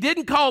news. He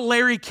didn't call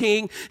Larry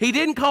King. He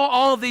didn't call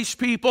all of these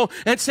people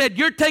and said,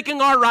 you're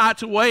taking our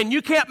rights away and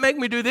you can't make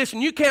me do this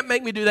and you can't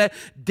make me do that.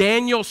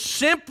 Daniel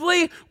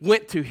simply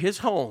went to his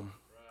home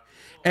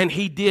and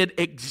he did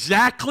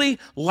exactly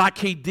like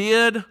he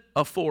did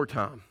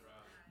aforetime.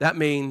 That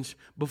means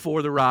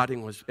before the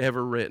writing was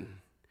ever written.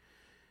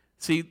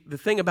 See, the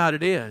thing about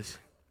it is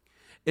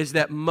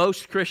that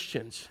most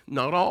Christians,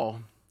 not all,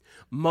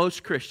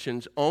 most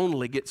Christians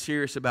only get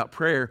serious about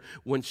prayer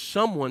when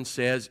someone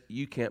says,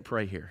 you can't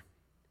pray here.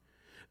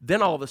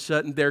 Then all of a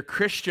sudden their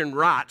Christian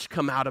rights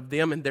come out of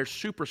them and their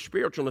super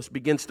spiritualness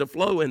begins to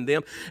flow in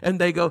them. And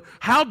they go,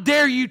 how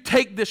dare you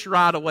take this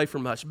right away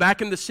from us?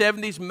 Back in the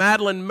 70s,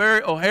 Madalyn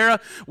Murray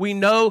O'Hara, we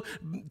know,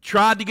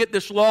 tried to get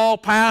this law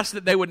passed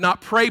that they would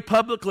not pray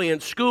publicly in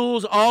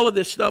schools. All of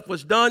this stuff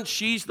was done.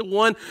 She's the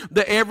one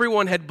that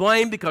everyone had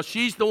blamed because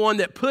she's the one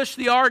that pushed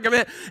the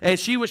argument, and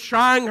she was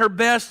trying her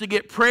best to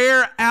get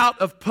prayer out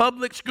of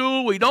public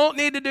school. We don't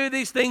need to do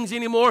these things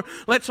anymore.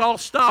 Let's all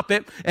stop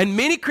it. And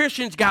many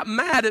Christians got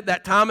mad at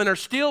that time and are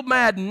still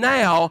mad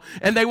now,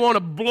 and they want to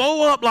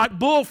blow up like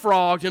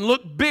bullfrogs and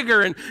look bigger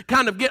and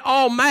kind of get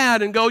all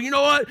mad and go, you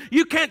know what,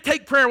 you can't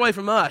take prayer away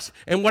from us.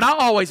 And what I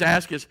always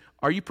ask is,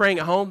 are you praying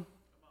at home?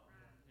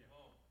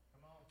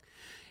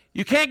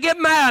 You can't get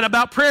mad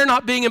about prayer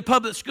not being in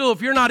public school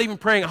if you're not even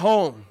praying at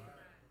home.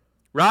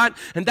 Right?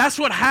 And that's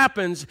what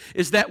happens,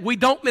 is that we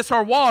don't miss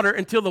our water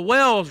until the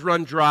wells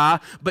run dry.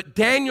 But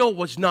Daniel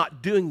was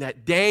not doing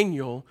that.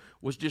 Daniel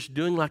was just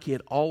doing like he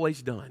had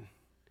always done.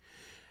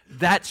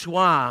 That's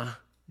why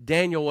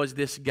Daniel was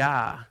this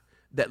guy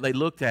that they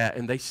looked at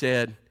and they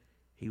said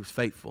he was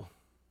faithful.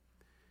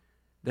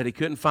 That he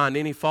couldn't find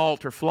any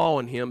fault or flaw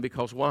in him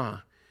because why?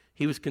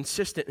 He was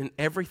consistent in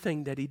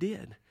everything that he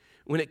did.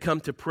 when it come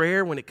to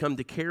prayer, when it come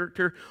to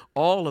character,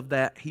 all of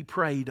that he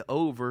prayed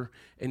over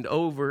and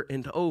over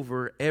and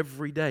over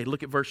every day.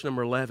 Look at verse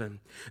number 11.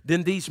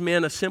 Then these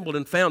men assembled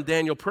and found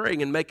Daniel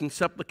praying and making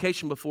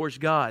supplication before his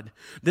God.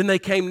 Then they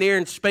came near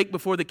and spake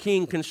before the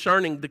king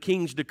concerning the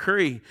king's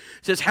decree.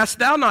 It says, hast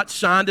thou not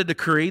signed a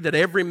decree that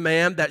every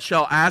man that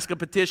shall ask a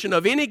petition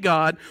of any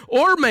god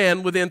or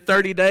man within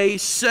 30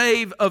 days,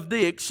 save of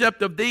thee,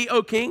 except of thee,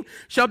 O king,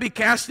 shall be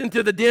cast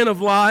into the den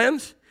of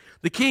lions?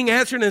 The king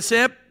answered and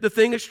said, the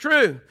thing is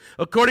true,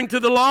 according to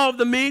the law of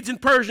the Medes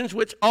and Persians,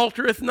 which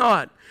altereth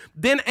not.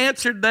 Then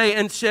answered they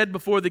and said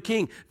before the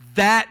king,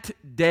 that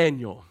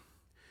Daniel.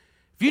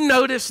 If you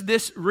notice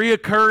this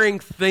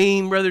reoccurring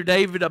theme, Brother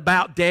David,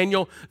 about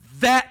Daniel,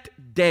 that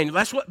Daniel.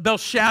 That's what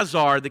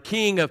Belshazzar, the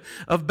king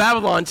of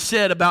Babylon,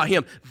 said about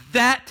him.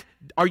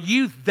 Are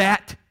you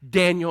that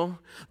Daniel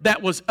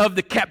that was of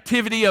the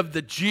captivity of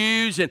the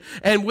Jews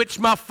and which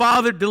my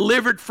father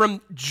delivered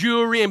from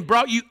Jewry and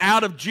brought you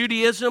out of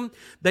Judaism?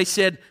 They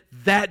said,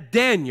 that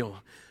Daniel.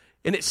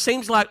 And it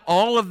seems like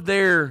all of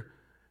their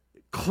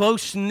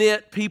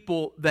close-knit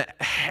people that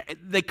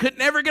they could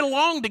never get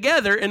along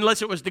together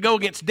unless it was to go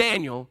against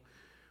Daniel.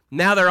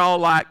 Now they're all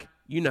like,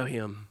 you know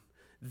him,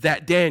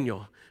 that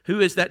Daniel. Who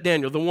is that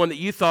Daniel? The one that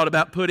you thought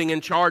about putting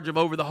in charge of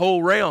over the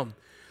whole realm.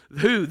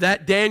 Who?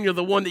 That Daniel,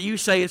 the one that you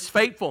say is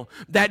faithful.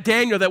 That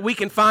Daniel that we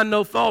can find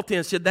no fault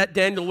in. Said, that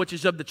Daniel which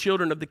is of the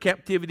children of the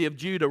captivity of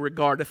Judah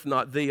regardeth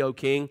not thee, O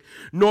king,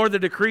 nor the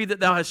decree that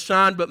thou hast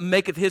signed, but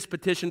maketh his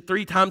petition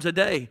 3 times a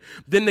day.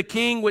 Then the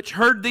king which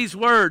heard these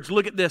words,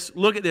 look at this,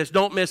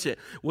 don't miss it,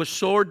 was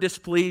sore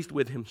displeased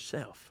with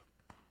himself.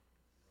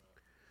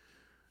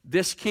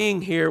 This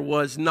king here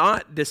was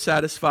not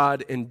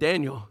dissatisfied in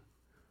Daniel.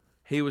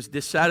 He was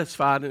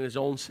dissatisfied in his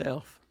own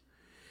self.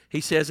 He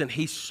says, and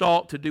he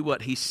sought to do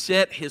what? He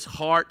set his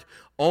heart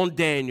on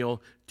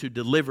Daniel to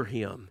deliver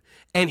him.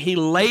 And he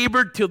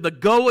labored till the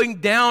going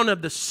down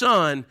of the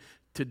sun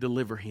to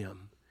deliver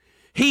him.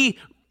 He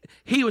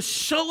was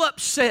so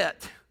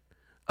upset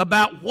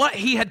about what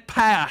he had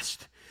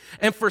passed.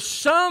 And for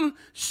some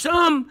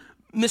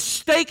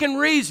mistaken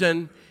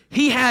reason,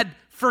 he had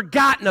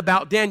forgotten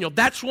about Daniel.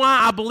 That's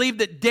why I believe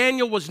that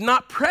Daniel was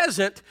not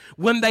present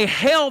when they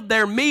held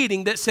their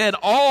meeting that said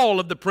all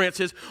of the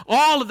princes,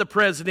 all of the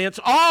presidents,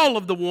 all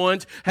of the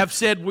ones have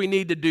said we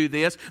need to do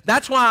this.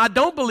 That's why I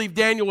don't believe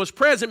Daniel was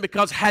present,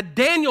 because had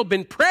Daniel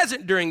been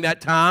present during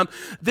that time,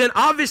 then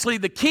obviously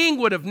the king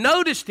would have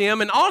noticed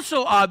him, and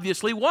also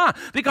obviously why?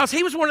 Because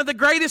he was one of the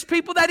greatest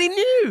people that he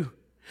knew.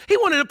 He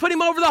wanted to put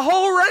him over the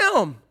whole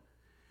realm.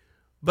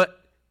 But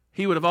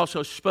he would have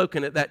also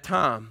spoken at that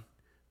time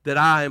that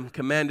I am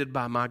commanded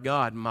by my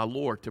God and my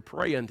Lord to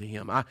pray unto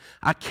him.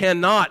 I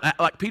cannot,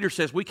 like Peter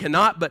says, we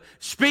cannot but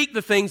speak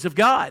the things of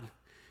God.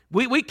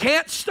 We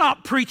can't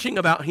stop preaching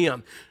about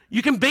him.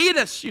 You can beat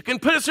us, you can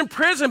put us in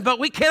prison, but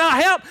we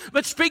cannot help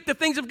but speak the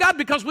things of God,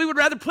 because we would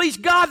rather please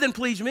God than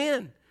please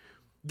men.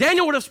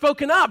 Daniel would have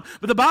spoken up,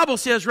 but the Bible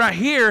says right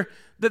here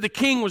that the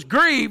king was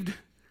grieved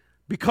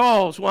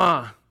because,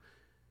 why?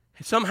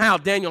 Somehow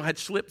Daniel had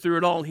slipped through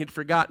it all and he had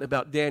forgotten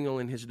about Daniel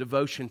and his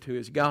devotion to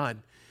his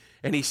God.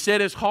 And he set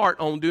his heart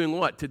on doing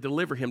what? To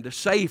deliver him, to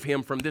save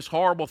him from this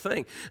horrible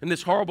thing and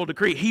this horrible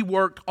decree. He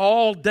worked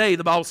all day,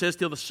 the Bible says,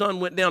 till the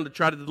sun went down to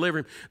try to deliver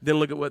him. Then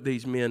look at what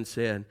these men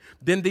said.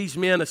 Then these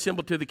men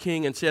assembled to the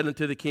king and said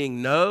unto the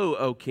king, know,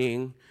 O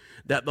king,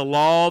 that the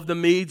law of the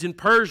Medes and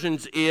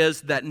Persians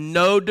is that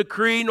no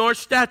decree nor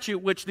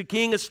statute which the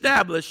king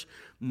established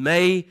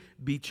may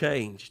be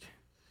changed.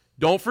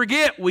 Don't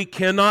forget, we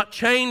cannot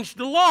change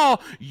the law.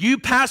 You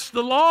pass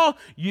the law,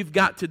 you've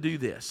got to do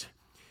this.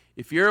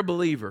 If you're a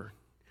believer,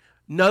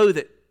 know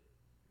that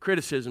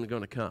criticism is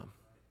going to come.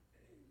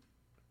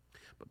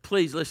 But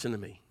please listen to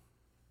me,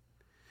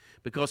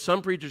 because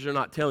some preachers are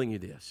not telling you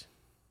this.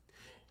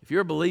 If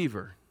you're a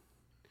believer,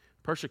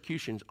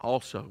 persecution's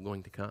also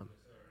going to come.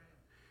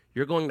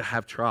 You're going to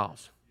have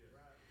trials.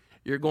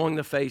 You're going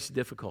to face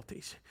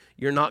difficulties.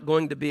 You're not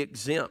going to be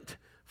exempt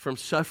from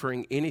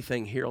suffering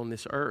anything here on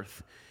this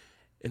earth.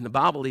 And the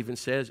Bible even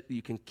says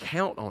you can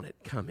count on it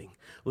coming.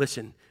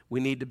 Listen, we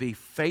need to be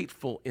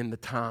faithful in the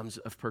times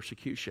of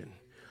persecution.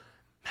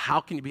 How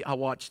can you be? I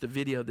watched a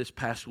video this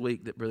past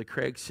week that Brother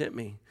Craig sent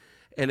me,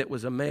 and it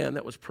was a man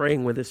that was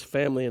praying with his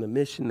family and a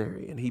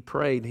missionary, and he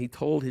prayed, he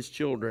told his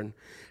children,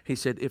 he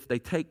said, if they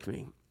take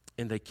me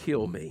and they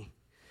kill me,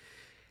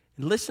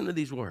 and listen to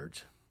these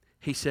words,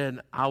 he said,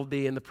 I'll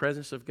be in the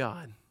presence of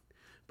God,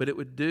 but it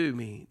would do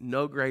me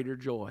no greater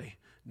joy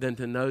than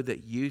to know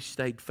that you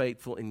stayed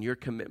faithful in your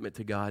commitment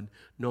to God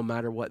no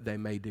matter what they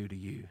may do to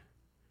you,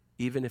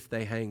 even if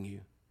they hang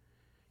you.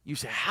 You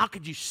say, how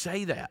could you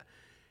say that?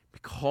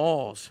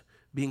 Because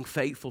being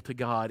faithful to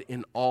God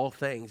in all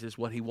things is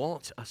what he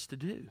wants us to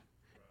do,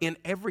 in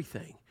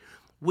everything.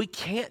 We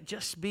can't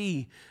just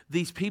be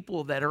these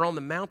people that are on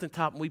the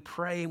mountaintop and we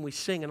pray and we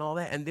sing and all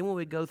that. And then when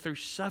we go through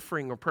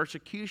suffering or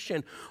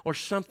persecution or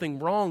something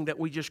wrong, that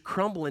we just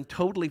crumble and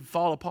totally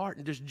fall apart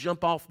and just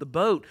jump off the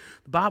boat.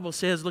 The Bible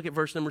says, look at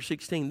verse number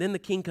 16. Then the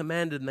king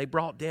commanded, and they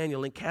brought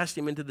Daniel and cast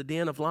him into the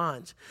den of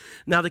lions.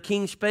 Now the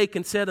king spake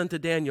and said unto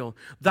Daniel,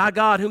 Thy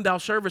God whom thou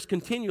servest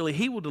continually,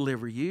 he will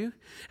deliver you.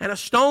 And a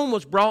stone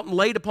was brought and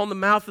laid upon the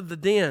mouth of the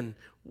den.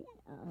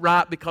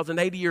 Right, because an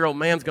 80-year-old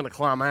man's going to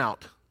climb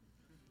out.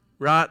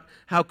 Right?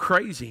 How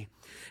crazy.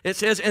 It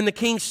says, and the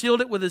king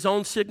sealed it with his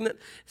own signet,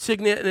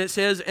 and it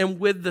says, and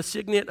with the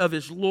signet of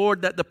his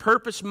Lord, that the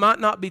purpose might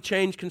not be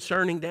changed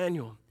concerning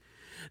Daniel.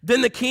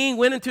 Then the king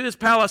went into his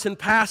palace and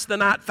passed the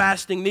night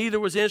fasting. Neither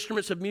was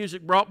instruments of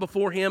music brought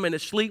before him, and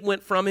his sleep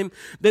went from him.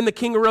 Then the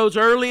king arose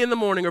early in the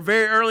morning, or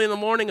very early in the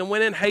morning, and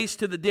went in haste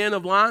to the den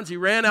of lions. He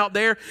ran out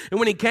there, and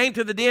when he came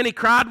to the den, he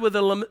cried with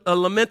a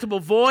lamentable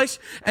voice,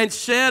 and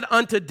said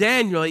unto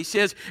Daniel, he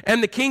says,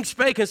 and the king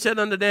spake and said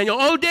unto Daniel,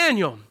 O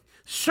Daniel,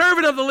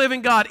 servant of the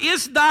living God,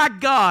 is thy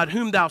God,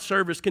 whom thou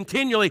servest,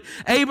 continually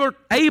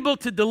able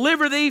to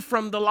deliver thee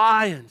from the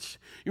lions?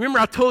 You remember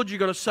I told you you're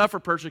going to suffer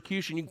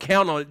persecution. You can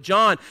count on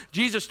it.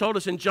 Jesus told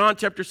us in John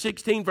chapter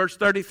 16, verse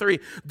 33,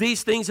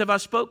 these things have I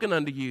spoken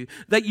unto you,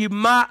 that you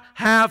might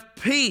have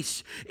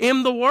peace.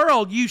 In the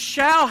world you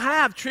shall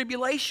have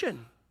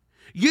tribulation.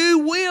 You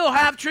will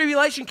have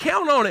tribulation.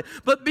 Count on it.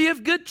 But be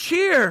of good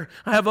cheer.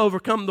 I have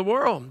overcome the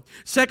world.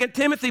 2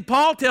 Timothy,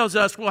 Paul tells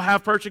us we'll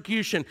have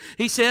persecution.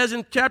 He says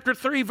in chapter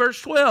 3,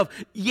 verse 12,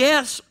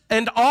 yes,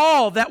 and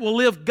all that will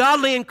live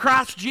godly in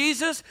Christ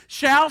Jesus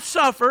shall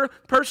suffer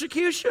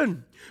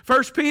persecution.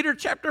 1 Peter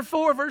chapter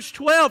 4, verse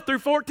 12 through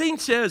 14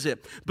 says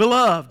it.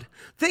 Beloved,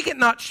 think it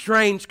not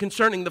strange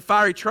concerning the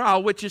fiery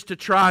trial which is to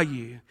try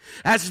you,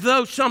 as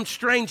though some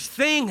strange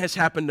thing has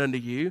happened unto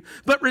you,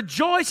 but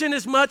rejoice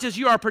inasmuch as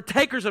you are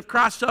partakers of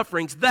Christ's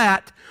sufferings,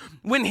 that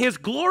when his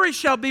glory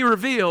shall be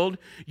revealed,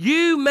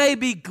 you may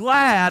be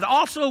glad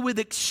also with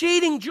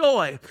exceeding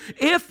joy.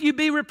 If you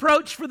be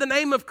reproached for the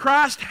name of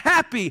Christ,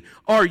 happy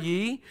are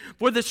ye,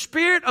 for the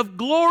Spirit of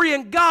glory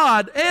and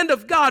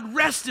of God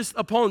resteth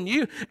upon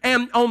you,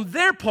 and on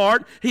their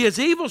part he is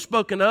evil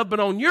spoken of, but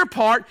on your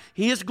part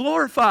he is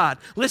glorified.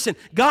 Listen,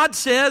 God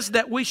says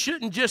that we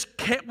shouldn't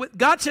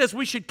God says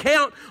we should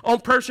count on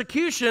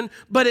persecution,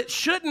 but it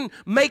shouldn't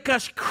make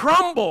us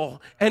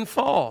crumble and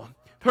fall.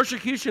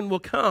 Persecution will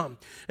come.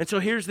 And so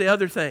here's the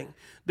other thing,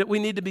 that we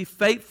need to be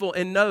faithful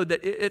and know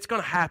that it's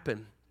going to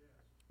happen.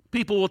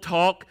 People will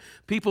talk.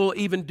 People will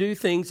even do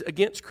things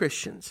against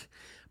Christians.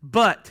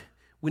 But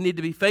we need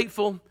to be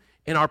faithful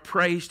in our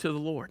praise to the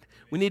Lord.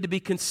 We need to be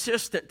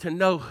consistent to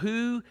know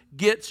who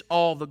gets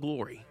all the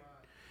glory.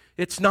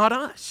 It's not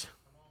us.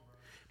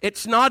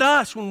 It's not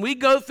us. When we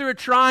go through a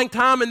trying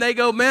time and they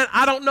go, man,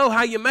 I don't know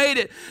how you made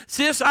it.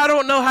 Sis, I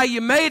don't know how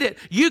you made it.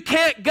 You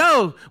can't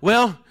go.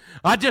 Well,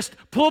 I just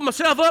pulled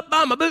myself up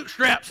by my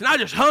bootstraps and I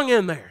just hung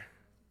in there.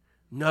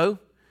 No,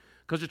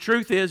 because the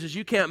truth is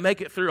you can't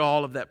make it through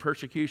all of that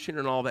persecution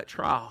and all that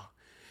trial.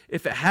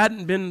 If it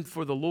hadn't been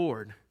for the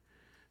Lord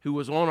who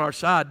was on our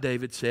side,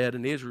 David said,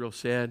 and Israel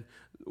said,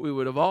 we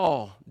would have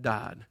all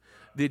died.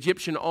 The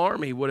Egyptian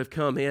army would have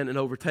come in and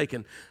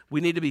overtaken. We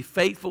need to be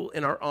faithful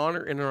in our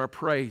honor and in our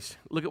praise.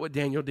 Look at what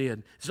Daniel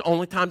did. It's the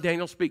only time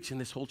Daniel speaks in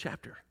this whole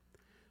chapter.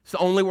 It's the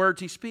only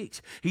words he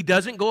speaks. He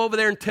doesn't go over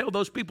there and tell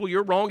those people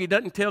you're wrong. He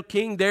doesn't tell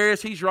King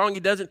Darius he's wrong. He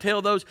doesn't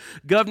tell those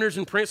governors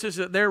and princes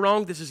that they're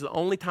wrong. This is the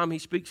only time he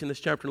speaks in this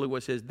chapter. Look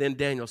what it says. Then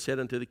Daniel said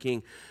unto the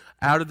king,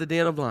 out of the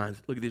den of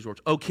lions, look at these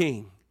words, O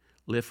king,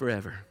 live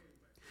forever.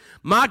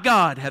 My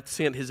God hath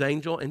sent his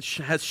angel and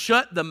has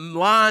shut the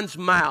lions'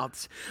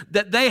 mouths,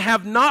 that they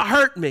have not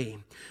hurt me.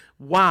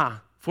 Why?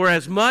 For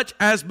as much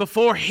as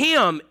before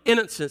him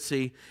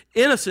innocency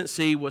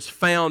was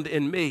found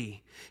in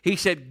me. He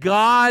said,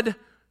 God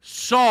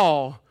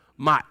saw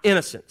my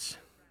innocence.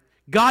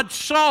 God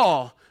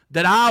saw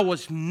that I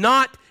was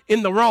not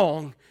in the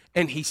wrong,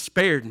 and he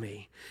spared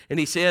me. And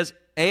he says,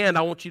 and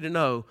I want you to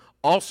know,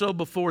 also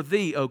before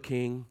thee, O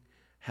king,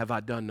 have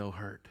I done no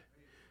hurt.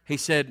 He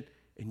said,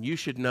 and you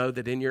should know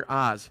that in your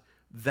eyes,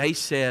 they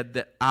said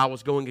that I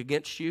was going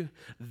against you.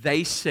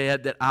 They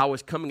said that I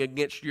was coming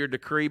against your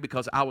decree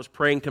because I was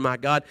praying to my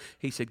God.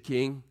 He said,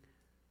 King,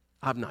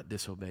 I've not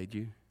disobeyed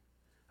you.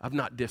 I've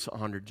not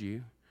dishonored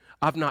you.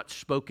 I've not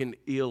spoken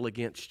ill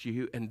against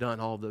you and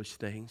done all those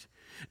things.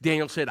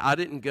 Daniel said, I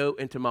didn't go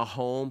into my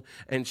home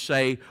and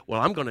say,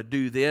 well, I'm going to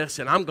do this,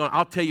 and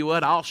I'll tell you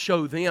what, I'll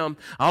show them.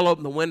 I'll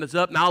open the windows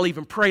up, and I'll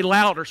even pray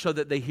louder so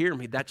that they hear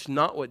me. That's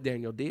not what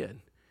Daniel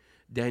did.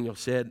 Daniel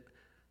said,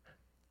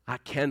 I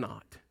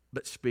cannot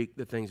but speak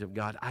the things of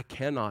God. I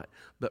cannot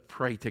but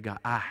pray to God.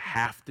 I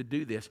have to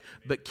do this.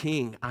 But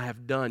King, I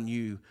have done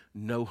you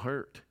no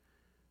hurt.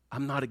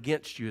 I'm not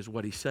against you, is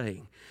what he's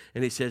saying.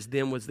 And he says,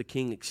 then was the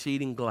king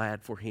exceeding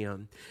glad for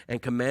him,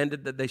 and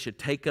commanded that they should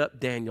take up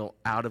Daniel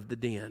out of the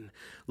den.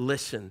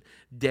 Listen,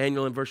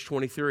 Daniel in verse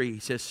 23, he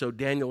says, so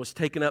Daniel was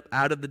taken up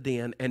out of the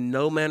den, and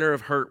no manner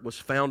of hurt was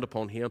found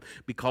upon him,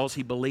 because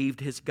he believed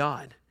his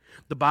God.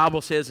 The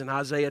Bible says in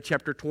Isaiah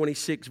chapter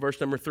 26, verse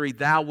number 3,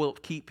 thou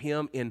wilt keep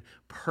him in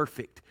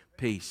perfect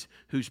peace,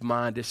 whose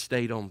mind is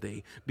stayed on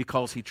thee,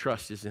 because he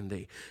trusts in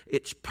thee.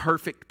 It's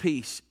perfect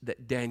peace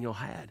that Daniel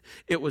had.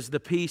 It was the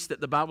peace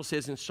that the Bible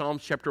says in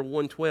Psalms chapter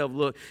 112,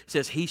 look, it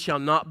says, he shall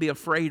not be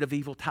afraid of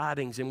evil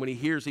tidings. And when he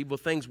hears evil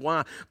things,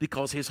 why?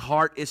 Because his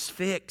heart is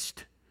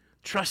fixed,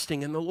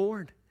 trusting in the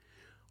Lord.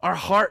 Our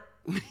heart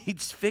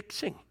needs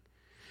fixing.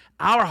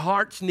 Our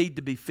hearts need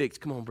to be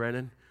fixed. Come on,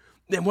 Brennan.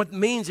 And what it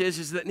means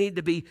is that need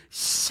to be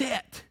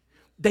set.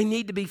 They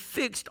need to be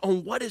fixed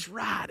on what is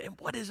right and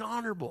what is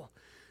honorable.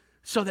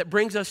 So that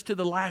brings us to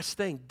the last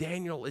thing.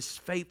 Daniel is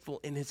faithful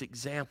in his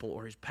example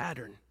or his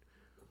pattern.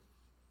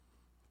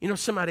 You know,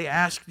 somebody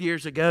asked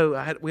years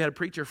ago, we had a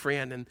preacher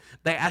friend, and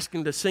they asked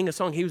him to sing a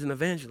song. He was an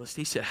evangelist.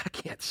 He said, I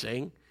can't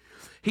sing.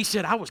 He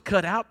said, I was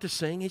cut out to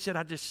sing. He said,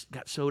 I just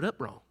got sewed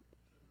up wrong.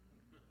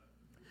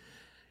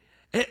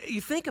 And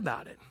you think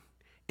about it.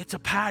 It's a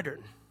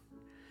pattern.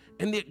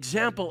 And the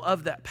example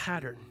of that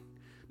pattern,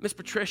 Miss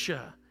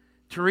Patricia,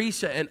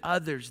 Teresa, and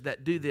others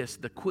that do this,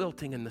 the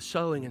quilting and the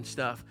sewing and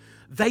stuff,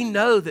 they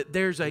know that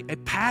there's a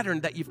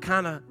pattern that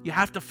you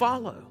have to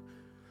follow.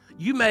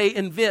 You may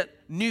invent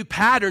new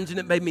patterns and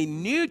it may be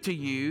new to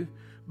you,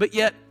 but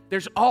yet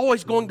there's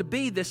always going to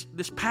be this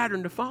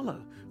pattern to follow.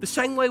 The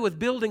same way with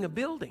building a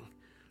building.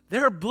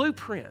 There are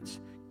blueprints,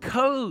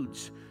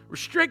 codes,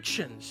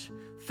 restrictions,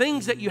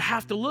 things that you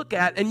have to look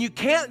at, and you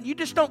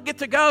just don't get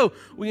to go,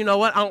 well, you know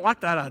what, I don't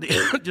like that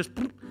idea.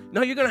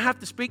 No, you're going to have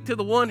to speak to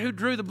the one who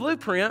drew the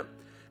blueprint,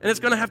 and it's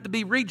going to have to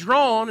be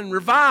redrawn and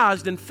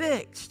revised and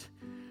fixed.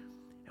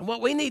 And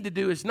what we need to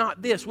do is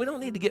not this. We don't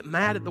need to get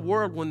mad at the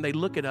world when they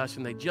look at us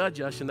and they judge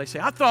us and they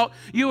say, I thought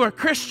you were a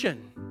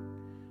Christian.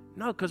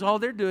 No, because all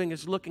they're doing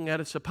is looking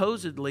at a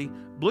supposedly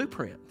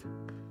blueprint.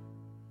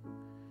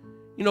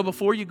 You know,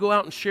 before you go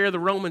out and share the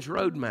Romans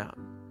roadmap,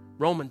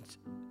 Romans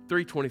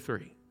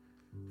 3:23,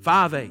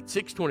 5:8,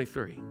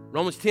 6:23,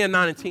 Romans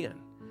 10:9 and 10.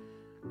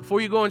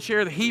 Before you go and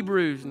share the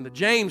Hebrews and the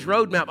James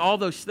roadmap, all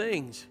those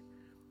things,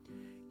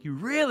 you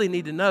really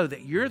need to know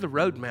that you're the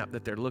roadmap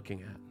that they're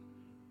looking at.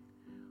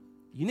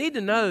 You need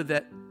to know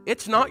that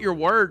it's not your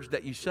words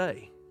that you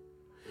say.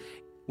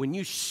 When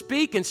you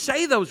speak and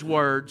say those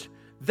words,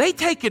 they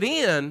take it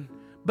in,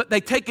 but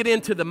they take it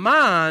into the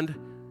mind,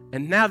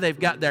 and now they've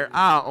got their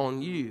eye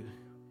on you.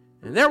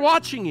 And they're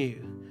watching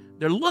you.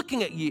 They're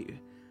looking at you.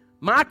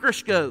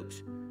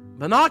 Microscopes,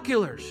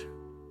 binoculars.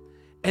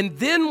 And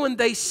then when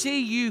they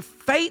see you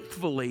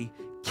faithfully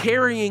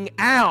carrying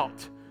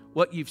out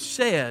what you've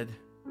said,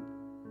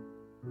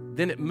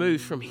 then it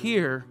moves from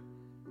here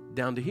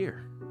down to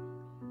here.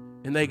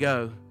 And they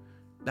go,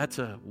 that's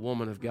a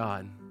woman of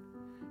God.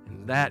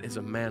 And that is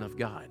a man of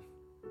God.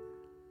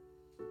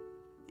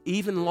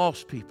 Even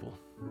lost people.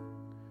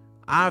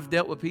 I've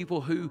dealt with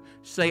people who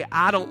say,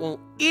 I don't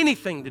want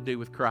anything to do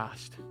with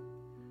Christ.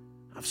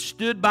 I've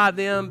stood by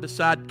them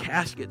beside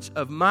caskets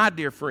of my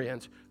dear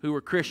friends who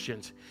were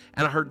Christians.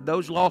 And I heard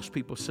those lost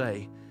people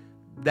say,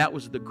 that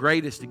was the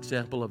greatest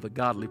example of a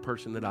godly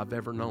person that I've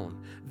ever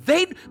known.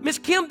 Miss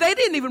Kim, they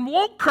didn't even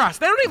want Christ.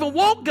 They don't even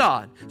want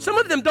God. Some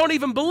of them don't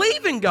even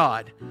believe in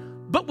God.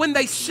 But when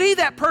they see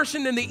that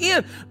person in the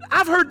end,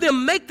 I've heard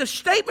them make the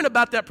statement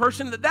about that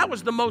person that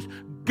was the most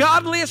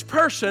godliest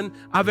person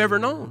I've ever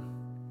known.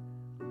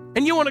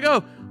 And you want to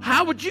go,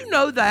 how would you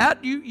know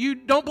that? You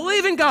don't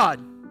believe in God.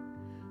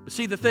 But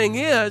see, the thing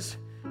is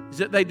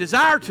that they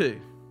desire to.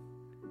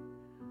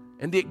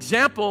 And the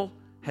example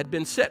had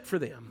been set for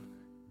them.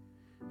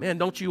 Man,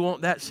 don't you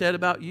want that said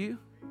about you?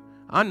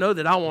 I know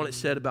that I want it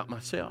said about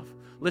myself.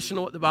 Listen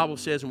to what the Bible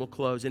says and we'll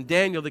close. And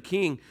Daniel the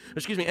king,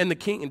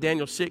 in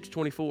Daniel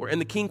 6:24,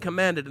 and the king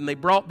commanded, and they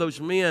brought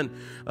those men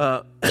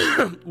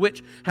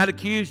which had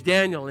accused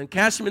Daniel and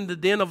cast them into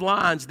the den of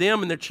lions,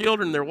 them and their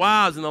children, their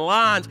wives, and the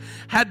lions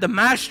had the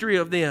mastery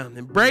of them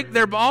and break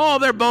all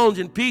their bones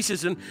in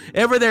pieces, and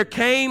ever there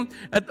came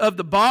of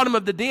the bottom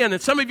of the den.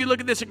 And some of you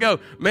look at this and go,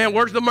 man,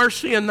 where's the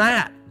mercy in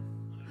that?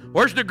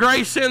 Where's the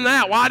grace in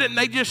that? Why didn't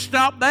they just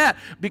stop that?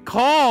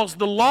 Because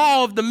the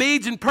law of the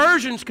Medes and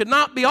Persians could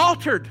not be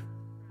altered.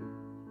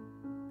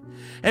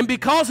 And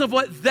because of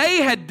what they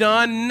had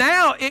done,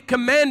 now it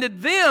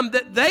commanded them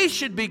that they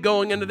should be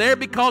going into there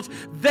because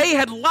they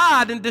had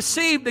lied and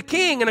deceived the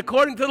king. And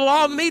according to the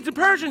law of the Medes and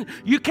Persians,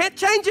 you can't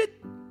change it.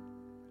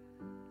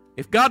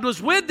 If God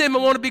was with them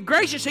and wanted to be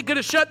gracious, he could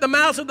have shut the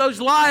mouths of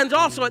those lions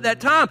also at that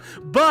time.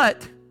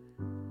 But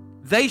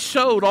they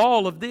sowed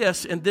all of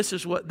this, and this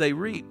is what they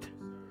reaped.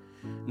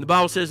 And the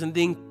Bible says, and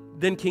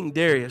then King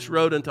Darius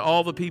wrote unto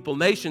all the people,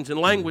 nations, and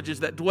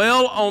languages that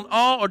dwell in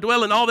all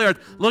the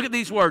earth. Look at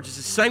these words. It's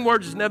the same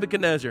words as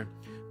Nebuchadnezzar.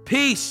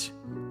 Peace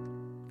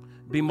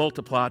be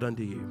multiplied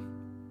unto you.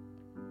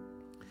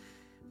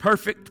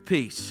 Perfect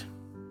peace.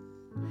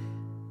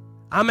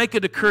 I make a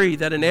decree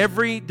that in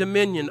every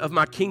dominion of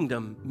my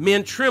kingdom,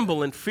 men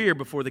tremble and fear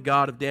before the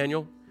God of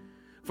Daniel.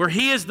 For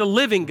he is the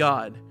living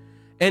God,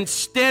 and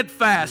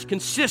steadfast,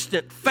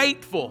 consistent,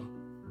 faithful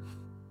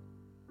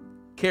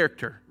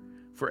character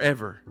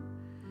forever.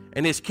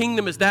 And his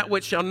kingdom is that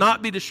which shall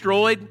not be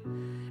destroyed,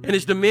 and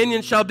his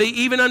dominion shall be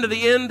even unto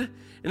the end.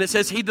 And it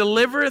says, he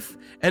delivereth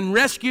and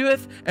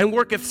rescueth and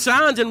worketh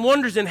signs and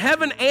wonders in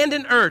heaven and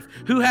in earth,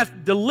 who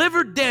hath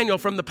delivered Daniel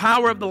from the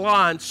power of the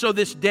lions. So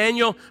this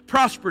Daniel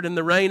prospered in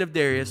the reign of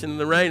Darius and in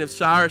the reign of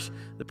Cyrus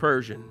the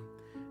Persian.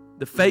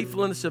 The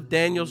faithfulness of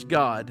Daniel's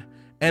God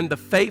and the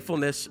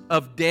faithfulness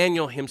of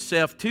Daniel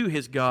himself to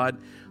his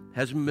God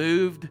has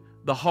moved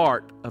the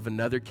heart of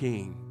another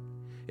king.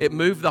 It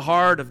moved the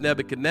heart of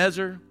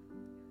Nebuchadnezzar,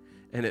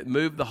 and it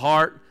moved the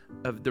heart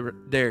of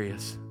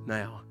Darius.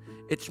 Now,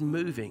 it's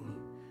moving.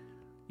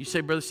 You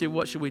say, Brother Steve,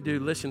 what should we do?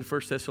 Listen to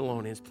 1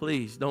 Thessalonians.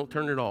 Please, don't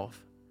turn it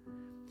off.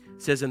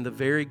 It says, and the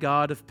very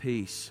God of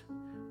peace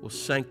will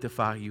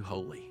sanctify you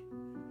wholly.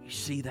 You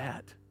see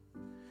that?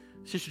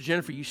 Sister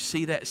Jennifer, you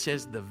see that? It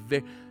says,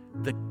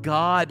 the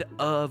God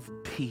of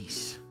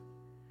peace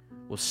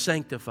will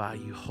sanctify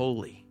you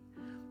wholly.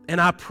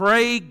 And I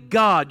pray,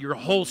 God, your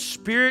whole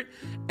spirit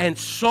and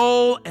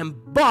soul and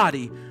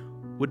body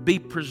would be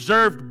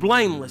preserved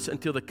blameless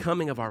until the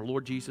coming of our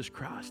Lord Jesus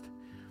Christ.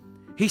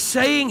 He's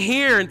saying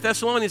here in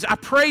Thessalonians, I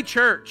pray,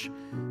 church,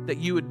 that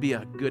you would be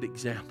a good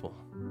example,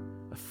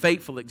 a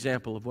faithful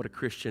example of what a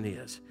Christian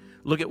is.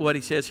 Look at what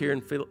he says here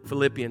in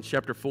Philippians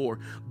chapter 4.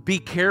 Be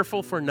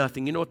careful for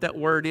nothing. You know what that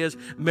word is?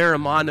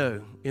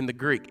 Merimano in the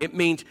Greek. It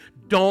means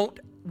don't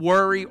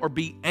worry or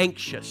be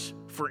anxious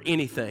for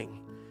anything.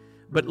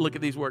 But look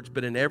at these words.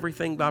 But in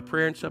everything by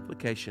prayer and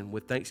supplication,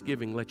 with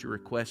thanksgiving, let your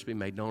requests be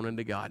made known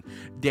unto God.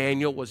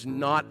 Daniel was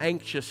not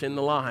anxious in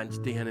the lion's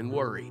den and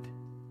worried.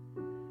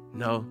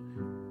 No,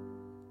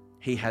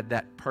 he had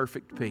that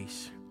perfect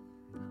peace.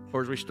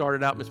 Or as we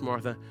started out, Miss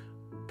Martha,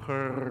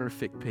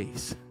 perfect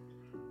peace.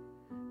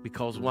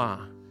 Because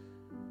why?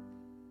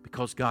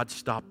 Because God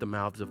stopped the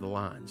mouths of the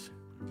lions.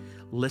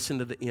 Listen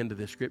to the end of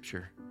this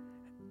scripture.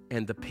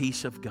 And the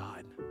peace of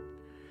God.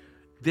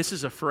 This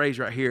is a phrase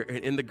right here.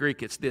 In the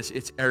Greek, it's this.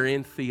 It's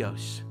erin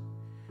theos.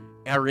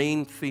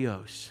 Erin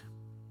theos.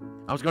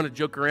 I was going to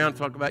joke around and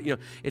talk about,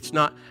 it's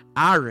not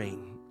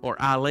Irene or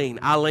Eileen.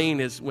 Eileen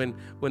is when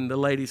the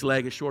lady's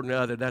leg is shorter than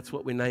the other. That's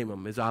what we name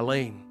them, is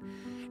Eileen.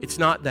 It's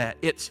not that.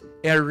 It's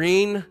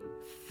erin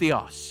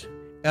theos.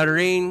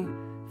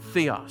 Erin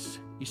theos.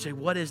 You say,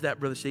 what is that,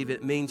 Brother Steve?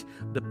 It means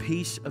the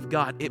peace of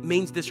God. It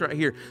means this right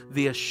here,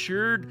 the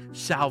assured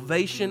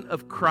salvation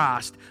of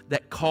Christ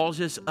that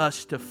causes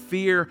us to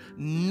fear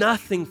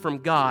nothing from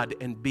God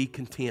and be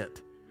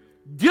content.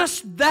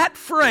 Just that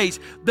phrase,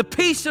 the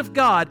peace of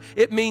God,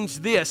 it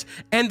means this.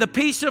 And the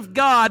peace of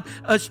God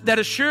that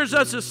assures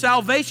us of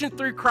salvation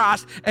through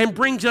Christ and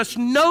brings us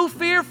no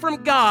fear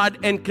from God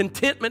and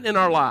contentment in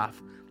our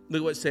life.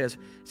 Look what it says.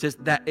 It says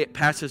that it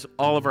passes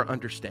all of our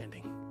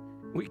understanding.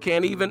 We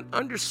can't even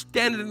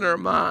understand it in our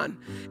mind.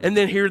 And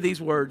then hear these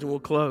words, and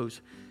we'll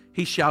close.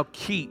 He shall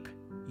keep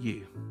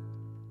you.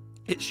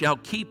 It shall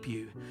keep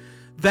you.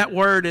 That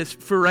word is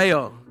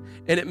phureo,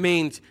 and it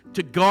means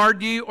to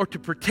guard you or to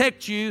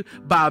protect you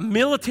by a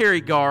military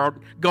guard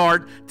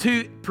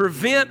to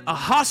prevent a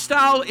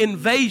hostile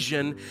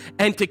invasion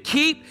and to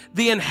keep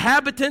the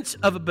inhabitants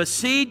of a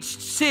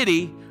besieged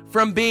city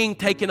from being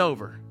taken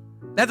over.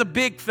 That's a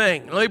big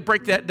thing. Let me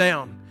break that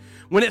down.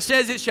 When it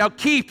says it shall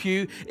keep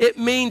you, it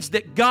means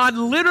that God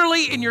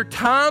literally in your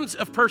times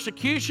of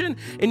persecution,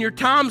 in your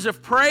times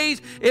of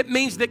praise, it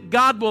means that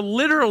God will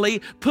literally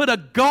put a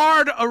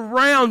guard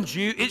around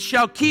you. It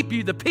shall keep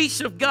you. The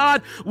peace of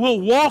God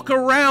will walk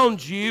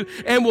around you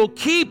and will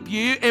keep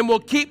you and will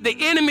keep the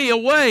enemy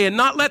away and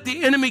not let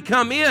the enemy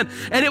come in.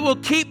 And it will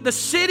keep the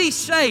city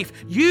safe,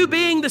 you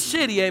being the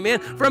city, amen,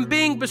 from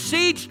being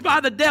besieged by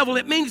the devil.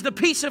 It means the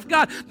peace of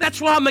God.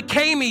 That's why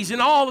McCamey's and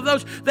all of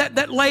those,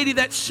 that lady,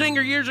 that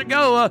singer years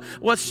ago,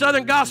 was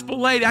Southern Gospel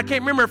lady. I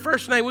can't remember her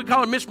first name. We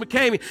call her Miss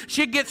McCamey.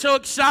 She'd get so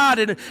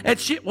excited, and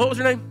what was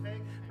her name?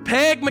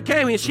 Peg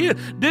McCamey. And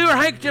she'd do her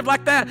handkerchief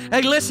like that.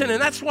 Hey, listen,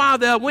 and that's why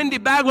the Wendy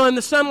Bagwell and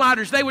the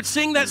Sunlighters, they would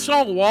sing that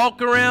song,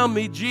 Walk Around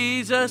Me,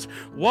 Jesus,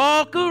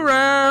 walk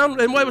around.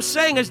 And what it was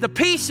saying is the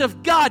peace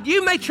of God.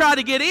 You may try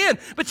to get in,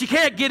 but you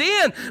can't get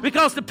in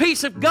because the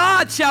peace of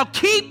God shall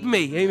keep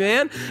me.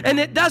 Amen? And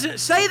it doesn't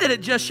say that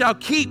it just shall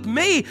keep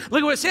me.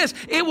 Look at what it says.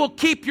 It will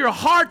keep your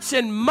hearts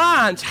and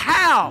minds.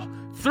 How?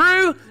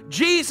 Through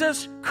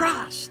Jesus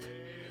Christ.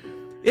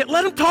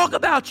 Let them talk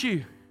about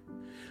you.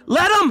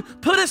 Let them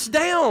put us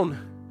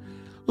down.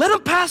 Let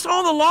them pass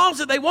all the laws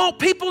that they want.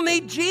 People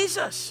need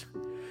Jesus.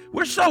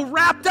 We're so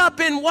wrapped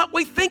up in what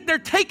we think they're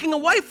taking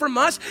away from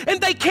us,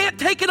 and they can't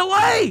take it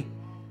away.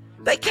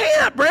 They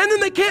can't, Brandon.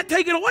 They can't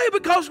take it away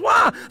because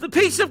why? The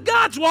peace of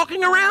God's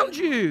walking around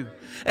you.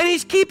 And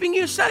He's keeping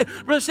you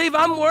safe. Brother Steve,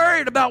 I'm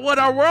worried about what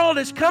our world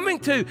is coming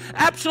to.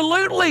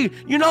 Absolutely.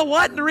 You know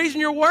what? The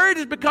reason you're worried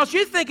is because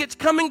you think it's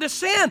coming to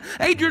sin.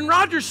 Adrian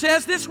Rogers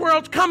says this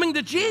world's coming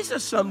to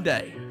Jesus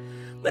someday.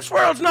 This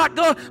world's not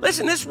going.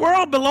 Listen, this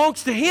world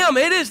belongs to Him.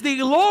 It is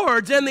the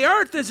Lord's, and the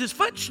earth is His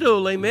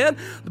footstool. Amen.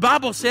 The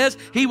Bible says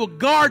He will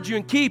guard you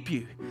and keep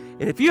you.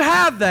 And if you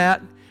have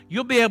that,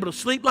 you'll be able to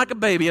sleep like a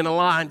baby in a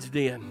lion's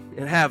den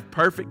and have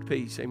perfect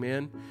peace.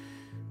 Amen.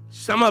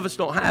 Some of us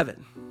don't have it.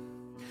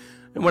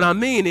 And what I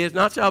mean is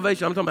not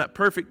salvation. I'm talking about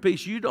perfect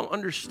peace. You don't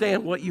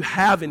understand what you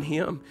have in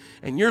Him,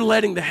 and you're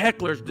letting the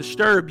hecklers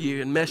disturb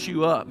you and mess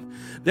you up.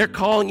 They're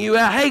calling you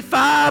out. Hey,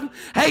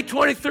 5. Hey,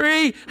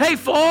 23. Hey,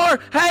 4.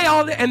 Hey,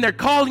 all that. And they're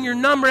calling your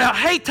number out.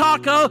 Hey,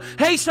 Taco.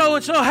 Hey,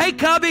 so-and-so. Hey,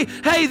 Cubby.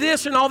 Hey,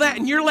 this and all that.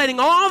 And you're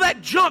letting all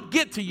that junk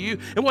get to you.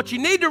 And what you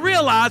need to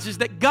realize is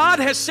that God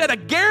has set a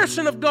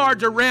garrison of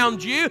guards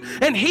around you,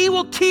 and He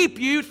will keep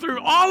you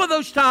through all of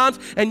those times,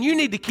 and you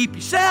need to keep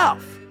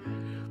yourself.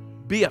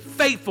 Be a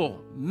faithful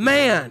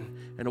man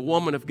and a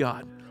woman of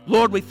God.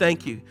 Lord, we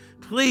thank you.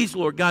 Please,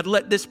 Lord God,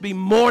 let this be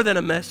more than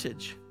a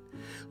message.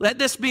 Let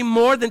this be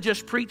more than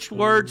just preached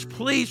words.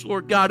 Please,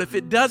 Lord God, if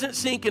it doesn't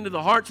sink into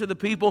the hearts of the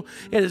people,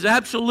 it is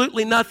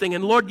absolutely nothing.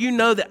 And Lord, you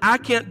know that I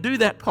can't do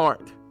that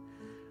part.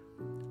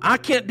 I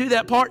can't do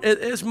that part.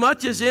 As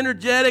much as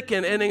energetic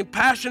and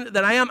passionate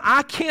that I am,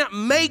 I can't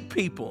make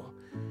people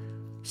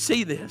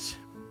see this.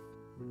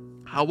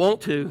 I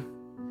want to,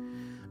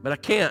 but I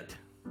can't.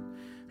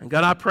 And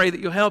God, I pray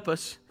that you'll help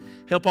us.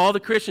 Help all the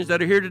Christians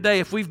that are here today.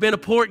 If we've been a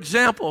poor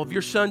example of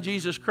your Son,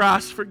 Jesus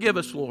Christ, forgive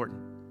us, Lord.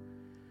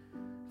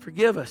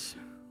 Forgive us.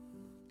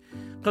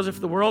 Because if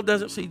the world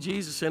doesn't see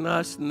Jesus in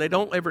us, and they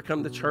don't ever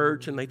come to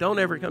church, and they don't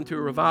ever come to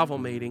a revival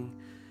meeting,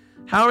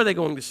 how are they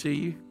going to see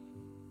you?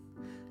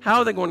 How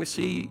are they going to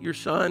see your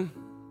Son?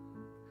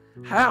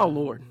 How,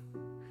 Lord?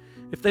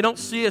 If they don't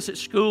see us at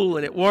school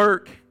and at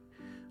work,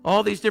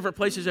 all these different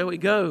places that we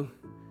go,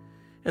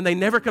 and they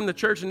never come to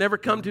church and never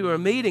come to a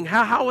meeting,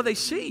 how will they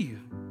see you?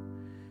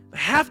 They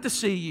have to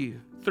see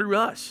you through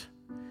us.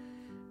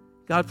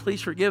 God,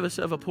 please forgive us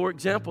of a poor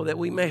example that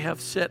we may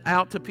have set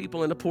out to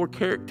people in a poor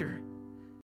character.